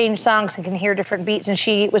change songs and can hear different beats. And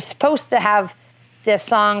she was supposed to have this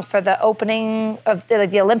song for the opening of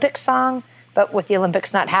the Olympics song, but with the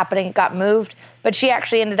Olympics not happening, it got moved. But she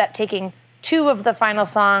actually ended up taking 2 of the final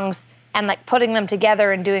songs and like putting them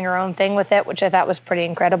together and doing her own thing with it, which I thought was pretty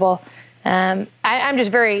incredible. I'm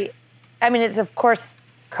just very, I mean, it's of course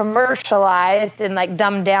commercialized and like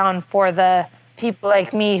dumbed down for the people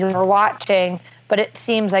like me who are watching, but it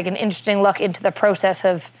seems like an interesting look into the process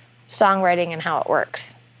of songwriting and how it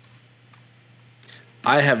works.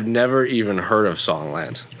 I have never even heard of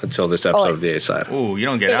Songland until this episode of the A-Side. Oh, you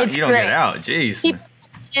don't get out. You don't get out. Jeez.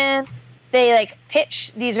 And they like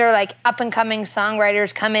pitch. These are like up and coming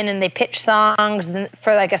songwriters come in and they pitch songs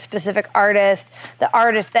for like a specific artist. The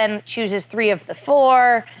artist then chooses 3 of the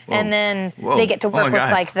 4, and then they get to work with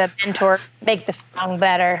like the mentor, make the song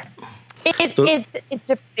better. It's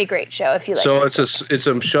a pretty great show if you like. So it's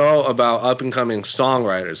a show about up and coming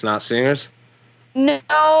songwriters, not singers.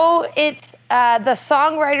 No, it's the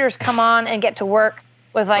songwriters come on and get to work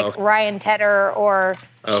with like Ryan Tedder or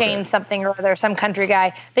Shane something or other, some country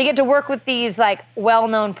guy. They get to work with these like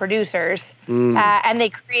well-known producers, and they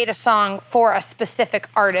create a song for a specific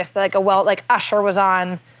artist. Like Usher was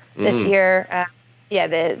on this year.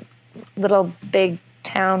 The Little Big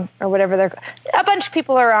Town or whatever a bunch of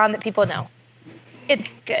people are on that people know. It's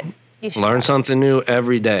good. You should learn something new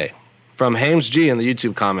every day. From Hames G in the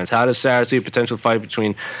YouTube comments, how does Sarah see a potential fight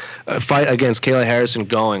against Kayla Harrison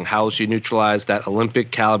going? How will she neutralize that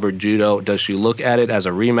Olympic caliber judo? Does she look at it as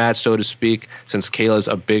a rematch, so to speak, since Kayla's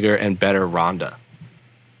a bigger and better Ronda?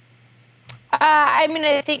 I mean,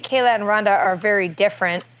 I think Kayla and Ronda are very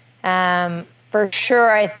different. For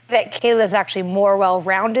sure, I think that Kayla's actually more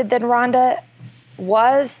well-rounded than Ronda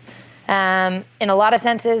was in a lot of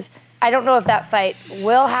senses. I don't know if that fight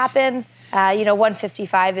will happen.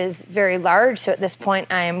 155 is very large, so at this point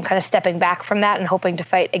I'm kind of stepping back from that and hoping to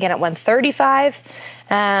fight again at 135.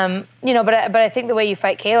 But I think the way you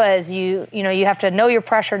fight Kayla is you have to know your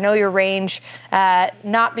pressure, know your range,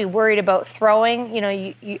 not be worried about throwing.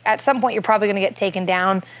 You at some point you're probably going to get taken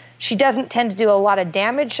down. She doesn't tend to do a lot of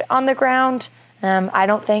damage on the ground, I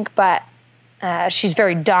don't think, but she's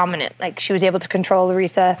very dominant. Like she was able to control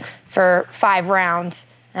Larissa for 5 rounds.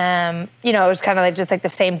 It was kind of like just like the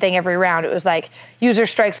same thing every round. It was like user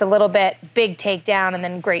strikes a little bit, big takedown, and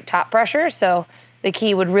then great top pressure. So the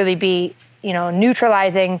key would really be,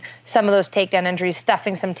 neutralizing some of those takedown injuries,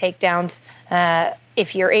 stuffing some takedowns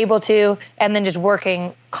if you're able to, and then just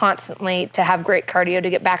working constantly to have great cardio to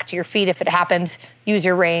get back to your feet if it happens, use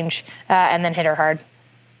your range, and then hit her hard.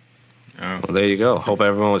 Oh. Well, there you go. Hope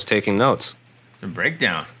everyone was taking notes. It's a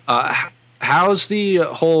breakdown. How's the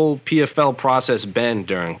whole PFL process been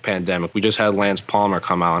during pandemic? We just had Lance Palmer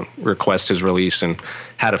come out and request his release and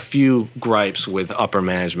had a few gripes with upper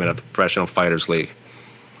management of the Professional Fighters League.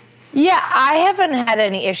 Yeah, I haven't had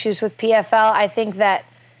any issues with PFL. I think that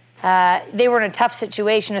they were in a tough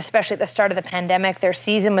situation, especially at the start of the pandemic. Their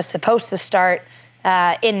season was supposed to start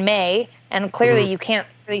in May, and clearly you can't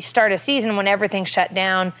really start a season when everything's shut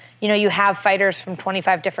down. You have fighters from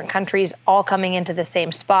 25 different countries all coming into the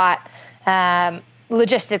same spot.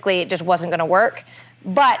 Logistically, it just wasn't going to work.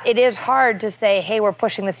 But it is hard to say, hey, we're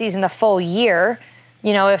pushing the season a full year.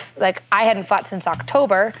 If like I hadn't fought since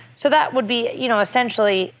October, so that would be,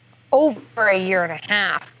 essentially over a year and a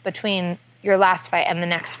half between your last fight and the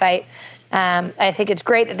next fight. I think it's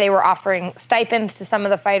great that they were offering stipends to some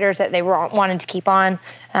of the fighters that they were wanting to keep on.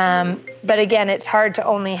 But again, it's hard to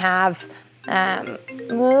only have. Can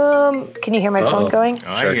you hear my phone going?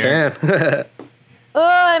 Oh, sure can. Oh,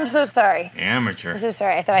 I'm so sorry. Amateur. I'm so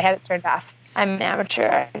sorry. I thought I had it turned off. I'm an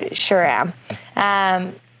amateur. I sure am.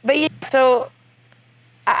 But yeah, so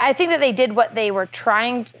I think that they did what they were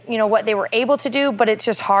trying, what they were able to do, but it's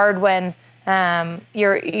just hard when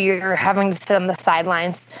you're having to sit on the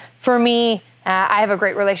sidelines. For me, I have a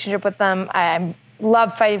great relationship with them. I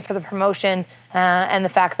love fighting for the promotion, and the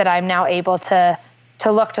fact that I'm now able to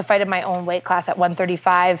look to fight in my own weight class at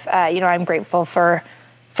 135. I'm grateful for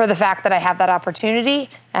the fact that I have that opportunity,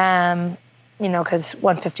 because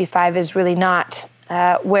 155 is really not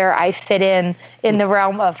where I fit in the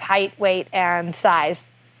realm of height, weight, and size.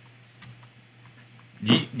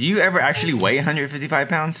 Do you ever actually weigh 155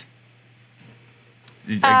 pounds?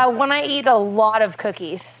 When I eat a lot of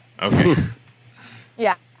cookies. Okay.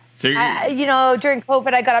 Yeah. So during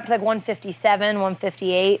COVID, I got up to like 157,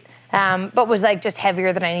 158. But was like just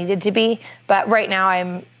heavier than I needed to be. But right now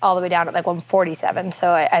I'm all the way down at like 147,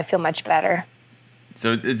 so I feel much better.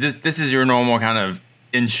 So this is your normal kind of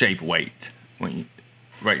in shape weight what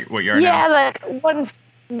you are now? Yeah, like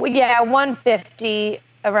 150,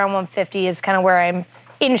 around 150 is kind of where I'm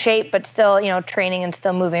in shape, but still training and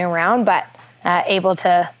still moving around, but able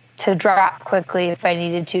to drop quickly if I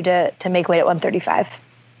needed to make weight at 135.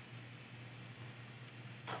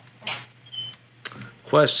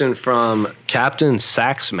 Question from Captain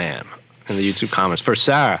Saxman. in the YouTube comments. For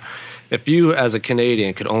Sarah, if you as a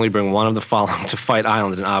Canadian could only bring one of the following to Fight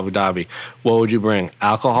Island in Abu Dhabi, what would you bring?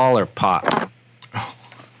 Alcohol or pot?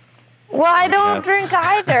 Well, I don't drink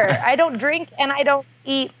either. I don't drink and I don't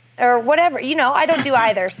eat or whatever. I don't do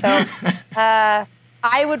either. So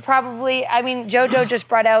I would probably, JoJo just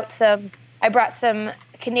I brought some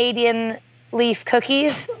Canadian leaf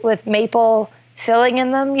cookies with maple filling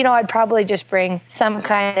in them. I'd probably just bring some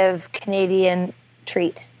kind of Canadian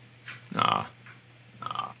treat.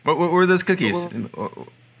 What were those cookies?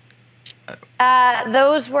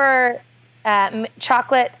 Those were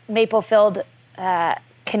chocolate maple filled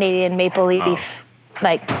Canadian maple leaf,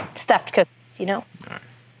 like stuffed cookies, All right.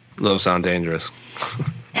 Those sound dangerous.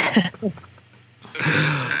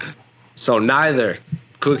 So neither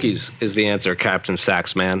cookies is the answer, Captain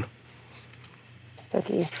Saxman.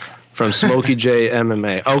 Cookies. From Smokey J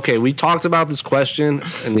MMA. Okay, we talked about this question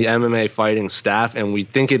in the MMA fighting staff, and we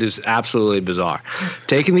think it is absolutely bizarre.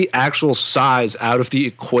 Taking the actual size out of the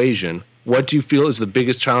equation, what do you feel is the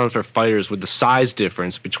biggest challenge for fighters with the size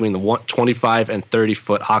difference between the 25 and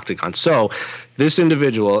 30-foot octagon? So this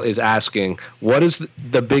individual is asking, what is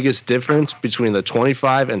the biggest difference between the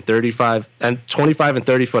 25 and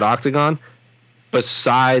 30-foot octagon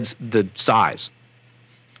besides the size?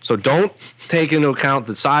 So don't take into account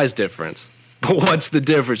the size difference. But what's the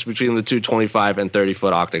difference between the two 25 and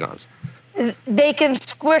 30-foot octagons? They can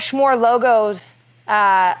squish more logos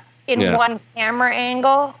in one camera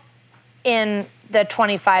angle in the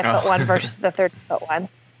 25-foot one versus the 30-foot one.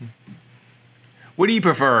 What do you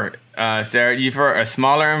prefer, Sarah? Do you prefer a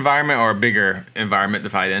smaller environment or a bigger environment to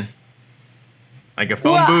fight in? Like a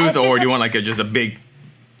phone booth, or do you want just a big,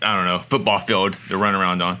 football field to run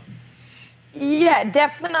around on? Yeah,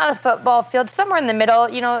 definitely not a football field. Somewhere in the middle,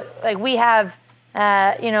 like we have,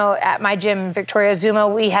 at my gym, Victoria Zuma,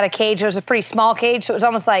 we had a cage. It was a pretty small cage, so it was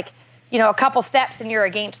almost like, a couple steps and you're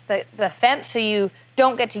against the fence, so you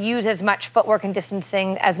don't get to use as much footwork and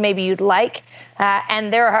distancing as maybe you'd like.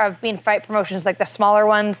 And there have been fight promotions like the smaller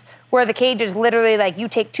ones where the cage is literally like you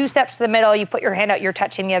take 2 steps to the middle, you put your hand out, you're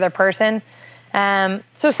touching the other person.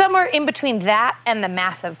 So somewhere in between that and the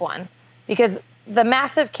massive one, because the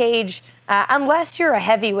massive cage, unless you're a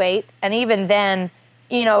heavyweight, and even then,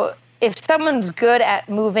 if someone's good at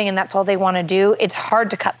moving and that's all they want to do, it's hard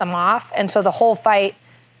to cut them off. And so the whole fight,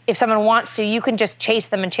 if someone wants to, you can just chase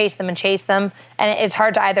them and chase them and chase them. And it's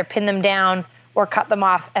hard to either pin them down or cut them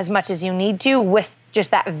off as much as you need to with just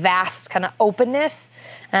that vast kind of openness.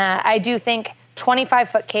 I do think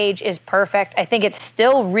 25-foot cage is perfect. I think it's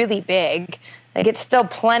still really big. Like, it's still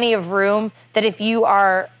plenty of room that if you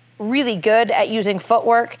are really good at using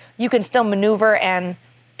footwork, you can still maneuver and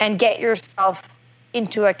get yourself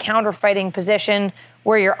into a counter-fighting position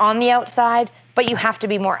where you're on the outside, but you have to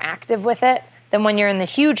be more active with it than when you're in the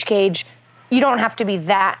huge cage. You don't have to be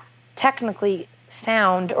that technically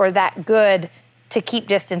sound or that good to keep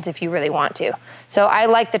distance if you really want to. So I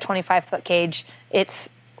like the 25-foot cage. It's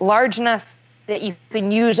large enough that you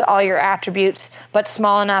can use all your attributes, but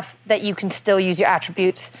small enough that you can still use your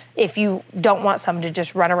attributes if you don't want someone to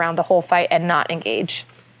just run around the whole fight and not engage.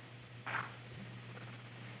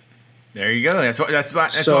 There you go. That's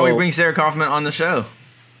why we bring Sarah Kaufman on the show,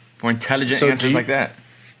 for intelligent answers like that.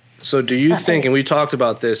 So do you think, and we talked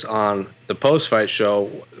about this on the post-fight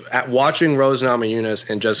show, at watching Rose Namajunas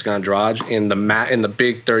and Jessica Andrade in the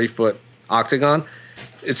big 30-foot octagon,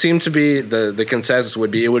 it seemed to be the consensus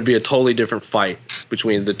would be it would be a totally different fight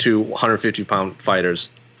between the two 150-pound fighters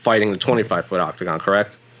fighting the 25-foot octagon,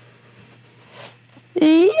 correct?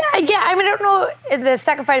 Yeah. I don't know the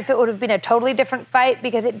second fight if it would have been a totally different fight,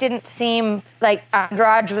 because it didn't seem like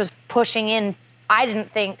Andrade was pushing in, I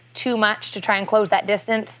didn't think, too much to try and close that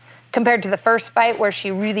distance compared to the first fight where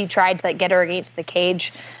she really tried to get her against the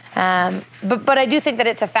cage. But I do think that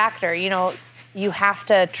it's a factor. You have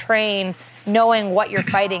to train knowing what you're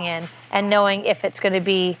fighting in and knowing if it's going to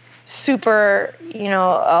be super,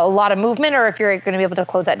 a lot of movement, or if you're going to be able to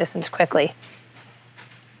close that distance quickly.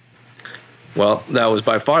 Well, that was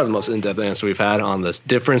by far the most in-depth answer we've had on the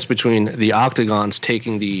difference between the octagons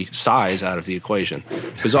taking the size out of the equation.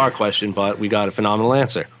 Bizarre question, but we got a phenomenal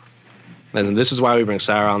answer. And this is why we bring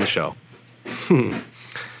Sarah on the show. From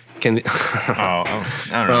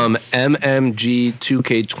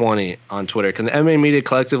MMG2K20 on Twitter, can the MMA media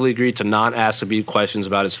collectively agree to not ask Khabib questions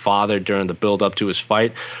about his father during the build-up to his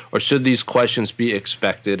fight, or should these questions be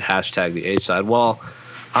expected? Hashtag the A-side. Well,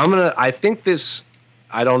 I think this,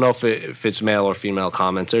 I don't know if it's male or female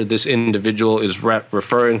commenter, this individual is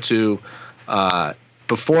referring to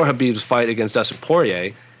before Khabib's fight against Dustin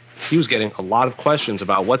Poirier, he was getting a lot of questions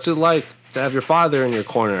about what's it like to have your father in your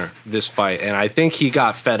corner this fight. And I think he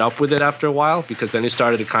got fed up with it after a while, because then he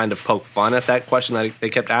started to kind of poke fun at that question that they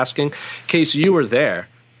kept asking. Casey, you were there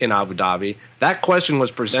in Abu Dhabi. That question was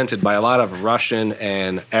presented by a lot of Russian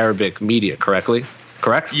and Arabic media, correct?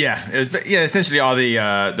 Yeah, it was. Yeah, essentially all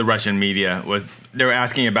the Russian media they were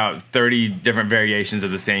asking about 30 different variations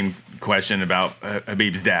of the same question about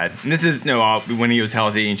Khabib's dad. And this is when he was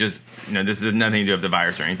healthy, and just this is nothing to do with the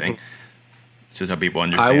virus or anything. It's just how people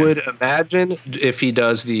understand. I would imagine if he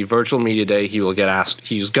does the virtual media day, he will get asked.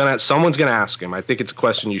 Someone's gonna ask him. I think it's a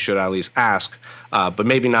question you should at least ask, but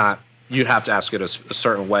maybe not. You'd have to ask it a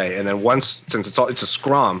certain way. And then since it's a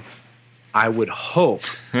scrum, I would hope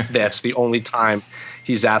that's the only time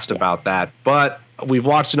he's asked about that. But we've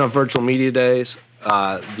watched enough virtual media days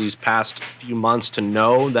these past few months to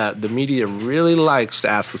know that the media really likes to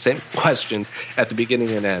ask the same question at the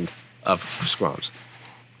beginning and end of scrums.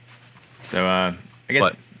 So I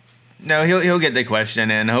guess he'll get the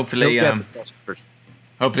question, and hopefully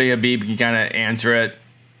hopefully Khabib can kind of answer it,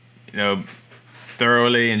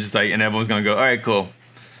 thoroughly, and and everyone's gonna go, all right, cool.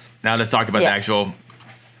 Now let's talk about the actual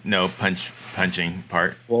punching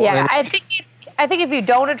part. Well, yeah, I think if you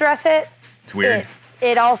don't address it, it's weird.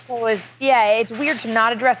 It also is, it's weird to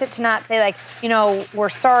not address it, to not say we're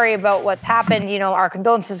sorry about what's happened. Our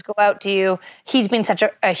condolences go out to you. He's been such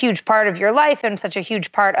a huge part of your life and such a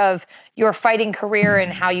huge part of your fighting career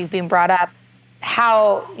and how you've been brought up.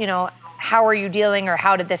 How are you dealing, or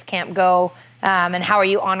how did this camp go? And how are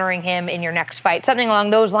you honoring him in your next fight? Something along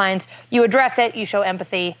those lines. You address it, you show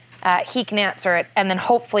empathy, he can answer it, and then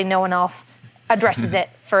hopefully no one else addresses it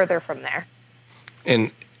further from there. And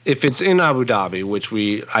if it's in Abu Dhabi, which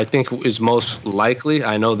I think is most likely,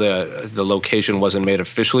 I know the location wasn't made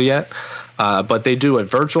official yet, but they do a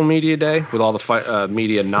virtual media day with all the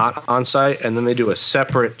media not on site, and then they do a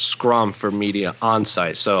separate scrum for media on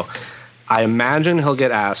site. So I imagine he'll get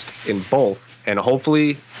asked in both, and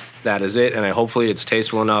hopefully that is it, and hopefully it's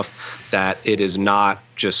tasteful enough that it is not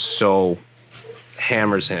just so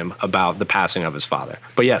hammers him about the passing of his father.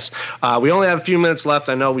 But yes, we only have a few minutes left.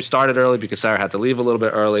 I know we started early because Sarah had to leave a little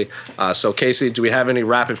bit early. So Casey, do we have any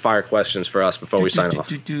rapid fire questions for us before we sign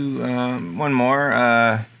off? One more.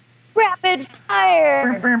 Rapid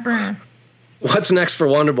fire. What's next for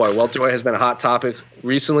Wonderboy? Welterweight has been a hot topic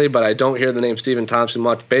recently, but I don't hear the name Stephen Thompson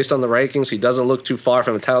much. Based on the rankings, he doesn't look too far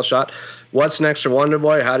from a title shot. What's next for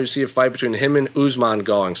Wonderboy? How do you see a fight between him and Usman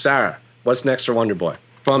going? Sarah, what's next for Wonderboy?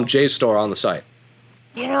 From JSTOR on the site.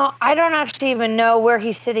 I don't actually even know where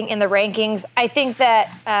he's sitting in the rankings. I think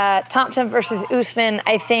that Thompson versus Usman,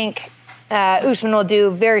 I think Usman will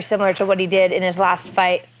do very similar to what he did in his last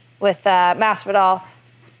fight with Masvidal.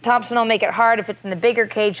 Thompson will make it hard. If it's in the bigger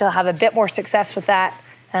cage, he'll have a bit more success with that.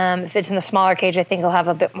 If it's in the smaller cage, I think he'll have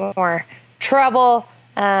a bit more trouble.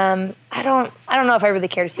 I don't know if I really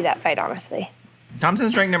care to see that fight, honestly.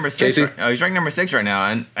 Thompson's ranked number 6. He's ranked number 6 right now,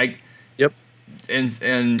 and Yep.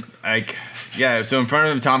 So in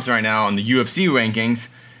front of Thompson right now on the UFC rankings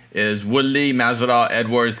is Woodley, Masvidal,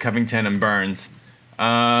 Edwards, Covington, and Burns.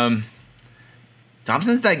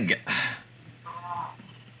 Thompson's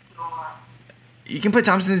you can put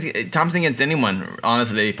Thompson against anyone,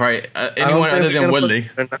 honestly. Probably anyone other than Woodley.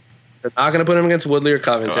 They're not going to put him against Woodley or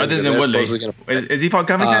Covington. Other than Woodley. Is he fought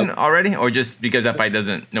Covington already? Or just because that fight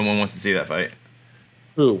no one wants to see that fight?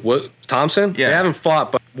 Who? Thompson? Yeah. They haven't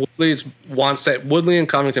fought, but Woodley and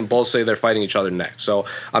Covington both say they're fighting each other next. So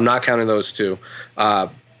I'm not counting those two.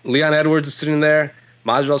 Leon Edwards is sitting there.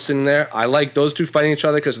 Masvidal's sitting there. I like those two fighting each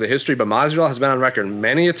other because of the history, but Masvidal has been on record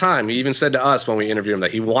many a time. He even said to us when we interviewed him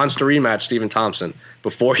that he wants to rematch Stephen Thompson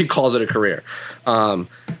before he calls it a career.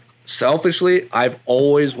 Selfishly, I've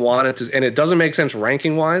always wanted to, and it doesn't make sense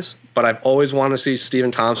ranking-wise, but I've always wanted to see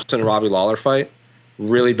Stephen Thompson and Robbie Lawler fight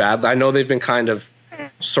really bad. I know they've been kind of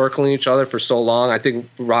circling each other for so long. I think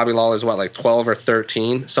Robbie Lawler's, 12 or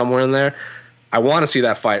 13, somewhere in there. I want to see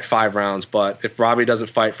that fight 5 rounds, but if Robbie doesn't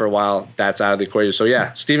fight for a while, that's out of the equation. So,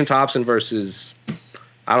 yeah, Stephen Thompson versus,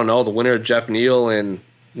 the winner of Jeff Neal and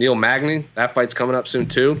Neil Magny. That fight's coming up soon,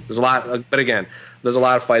 too. There's a lot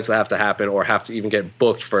of fights that have to happen or have to even get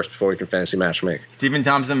booked first before we can fantasy match make. Stephen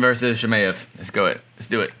Thompson versus Chimaev. Let's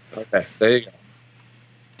do it. Okay, there you go.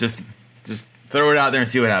 Just throw it out there and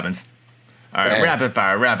see what happens. All right, rapid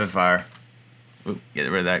fire. Ooh, get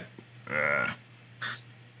rid of that.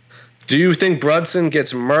 Do you think Brunson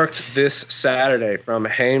gets murked this Saturday? From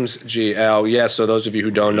Hames GL. Yes, so those of you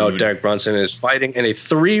who don't know, Derek Brunson is fighting in a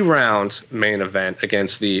 3-round main event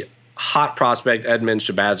against the hot prospect Edmund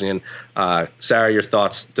Shabazian. Sarah, your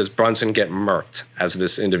thoughts? Does Brunson get murked, as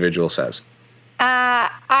this individual says?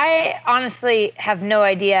 I honestly have no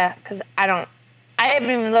idea because I I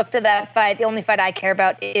haven't even looked at that fight. The only fight I care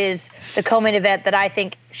about is the co-main event that I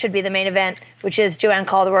think should be the main event, which is Joanne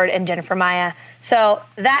Calderwood and Jennifer Maia. So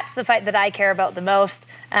that's the fight that I care about the most.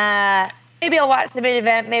 Maybe I'll watch the main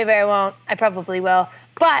event. Maybe I won't. I probably will.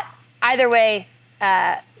 But either way,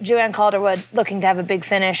 Joanne Calderwood looking to have a big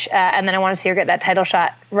finish, and then I want to see her get that title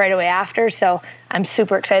shot right away after. So I'm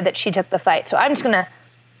super excited that she took the fight. So I'm just going to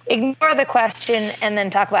ignore the question and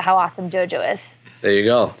then talk about how awesome JoJo is. There you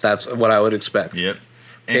go. That's what I would expect. Yep.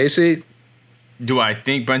 Casey? Do I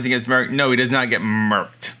think Brunson gets murked? No, he does not get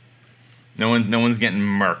murked. No one's getting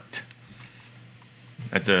murked.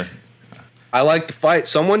 I like the fight.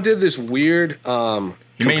 Someone did this weird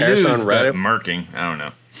he may lose, on Reddit. But murking, I don't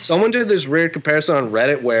know. Someone did this weird comparison on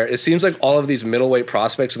Reddit where it seems like all of these middleweight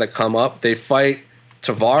prospects that come up, they fight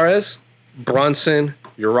Tavares, Brunson,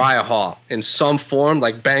 Uriah Hall in some form,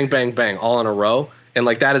 like bang, bang, bang, all in a row. And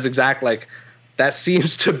like that is exactly like that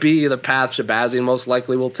seems to be the path Shahbazyan most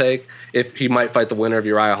likely will take if he might fight the winner of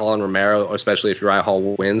Uriah Hall and Romero, or especially if Uriah Hall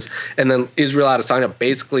wins. And then Israel Adesanya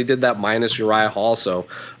basically did that minus Uriah Hall. So,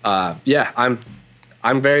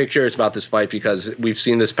 I'm very curious about this fight because we've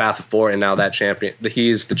seen this path before, and now that champion,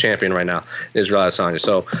 he's the champion right now, Israel Adesanya.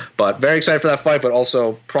 So, but very excited for that fight, but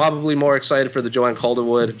also probably more excited for the Joanne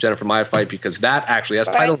Calderwood, Jennifer Maia fight because that actually has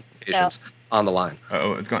title implications on the line.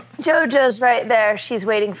 Oh, it's gone. JoJo's right there. She's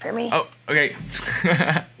waiting for me. Oh, okay.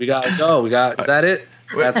 We got to go. Is that it?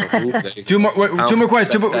 Two more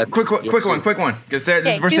questions. Quick one. Because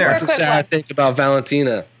this is for Sarah. What does Sarah think about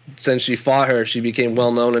Valentina? Since she fought her, she became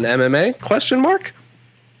well known in MMA? Question mark?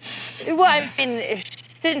 Well, I mean,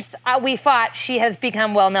 since we fought, she has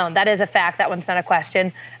become well known. That is a fact. That one's not a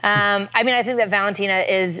question. I mean, I think that Valentina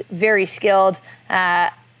is very skilled.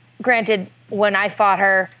 Granted, when I fought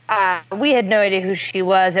her, we had no idea who she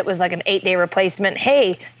was. It was like an 8-day replacement. Hey,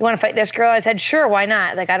 you want to fight this girl? I said, sure, why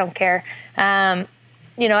not? Like, I don't care. And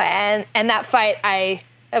that fight,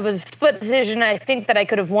 it was a split decision. I think that I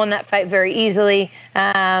could have won that fight very easily.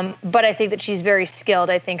 But I think that she's very skilled.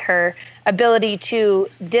 I think her ability to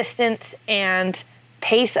distance and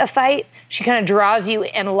pace a fight, she kind of draws you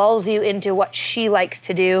and lulls you into what she likes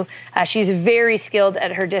to do. She's very skilled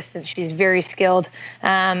at her distance. She's very skilled,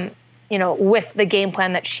 with the game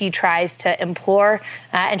plan that she tries to implore,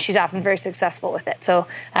 and she's often very successful with it. So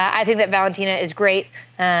I think that Valentina is great.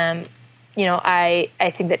 I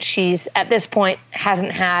think that she's, at this point,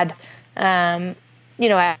 hasn't had, at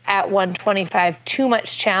 125 too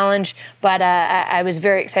much challenge, but I was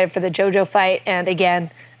very excited for the JoJo fight. And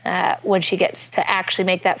again, when she gets to actually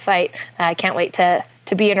make that fight, I can't wait to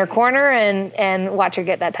be in her corner and watch her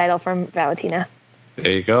get that title from Valentina.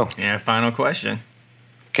 There you go. Yeah, final question.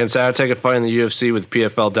 Can Sarah take a fight in the UFC with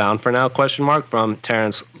PFL down for now? Question mark from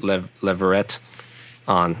Terrence Leverett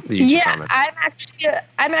on the YouTube comment.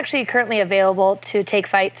 I'm actually currently available to take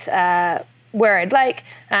fights where I'd like.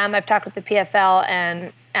 I've talked with the PFL,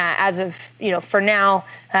 and as of for now,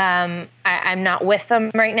 I'm not with them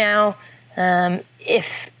right now. If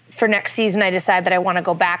for next season I decide that I want to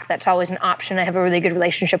go back, that's always an option. I have a really good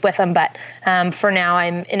relationship with them, but for now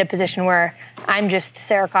I'm in a position where I'm just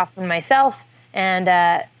Sarah Kaufman myself. And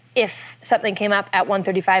if something came up at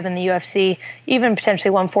 135 in the UFC, even potentially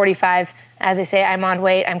 145, as I say, I'm on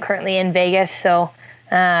weight. I'm currently in Vegas, so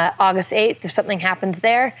August 8th, if something happens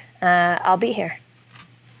there, I'll be here.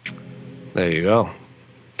 There you go.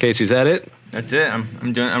 Casey, is that it? That's it.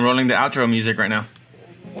 I'm rolling the outro music right now.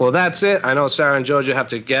 Well, that's it. I know Sarah and JoJo have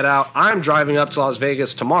to get out. I'm driving up to Las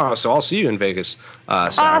Vegas tomorrow, so I'll see you in Vegas,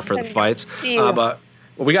 Sarah, awesome. For the fights. But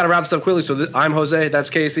we got to wrap this up quickly. So I'm Jose. That's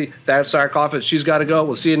Casey. That's Sarah Kaufman. She's got to go.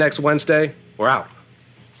 We'll see you next Wednesday. We're out.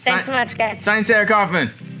 Thanks so much, guys. Sign Sarah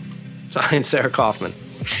Kaufman. Sign Sarah Kaufman.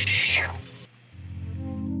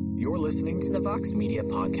 You're listening to the Vox Media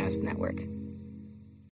Podcast Network.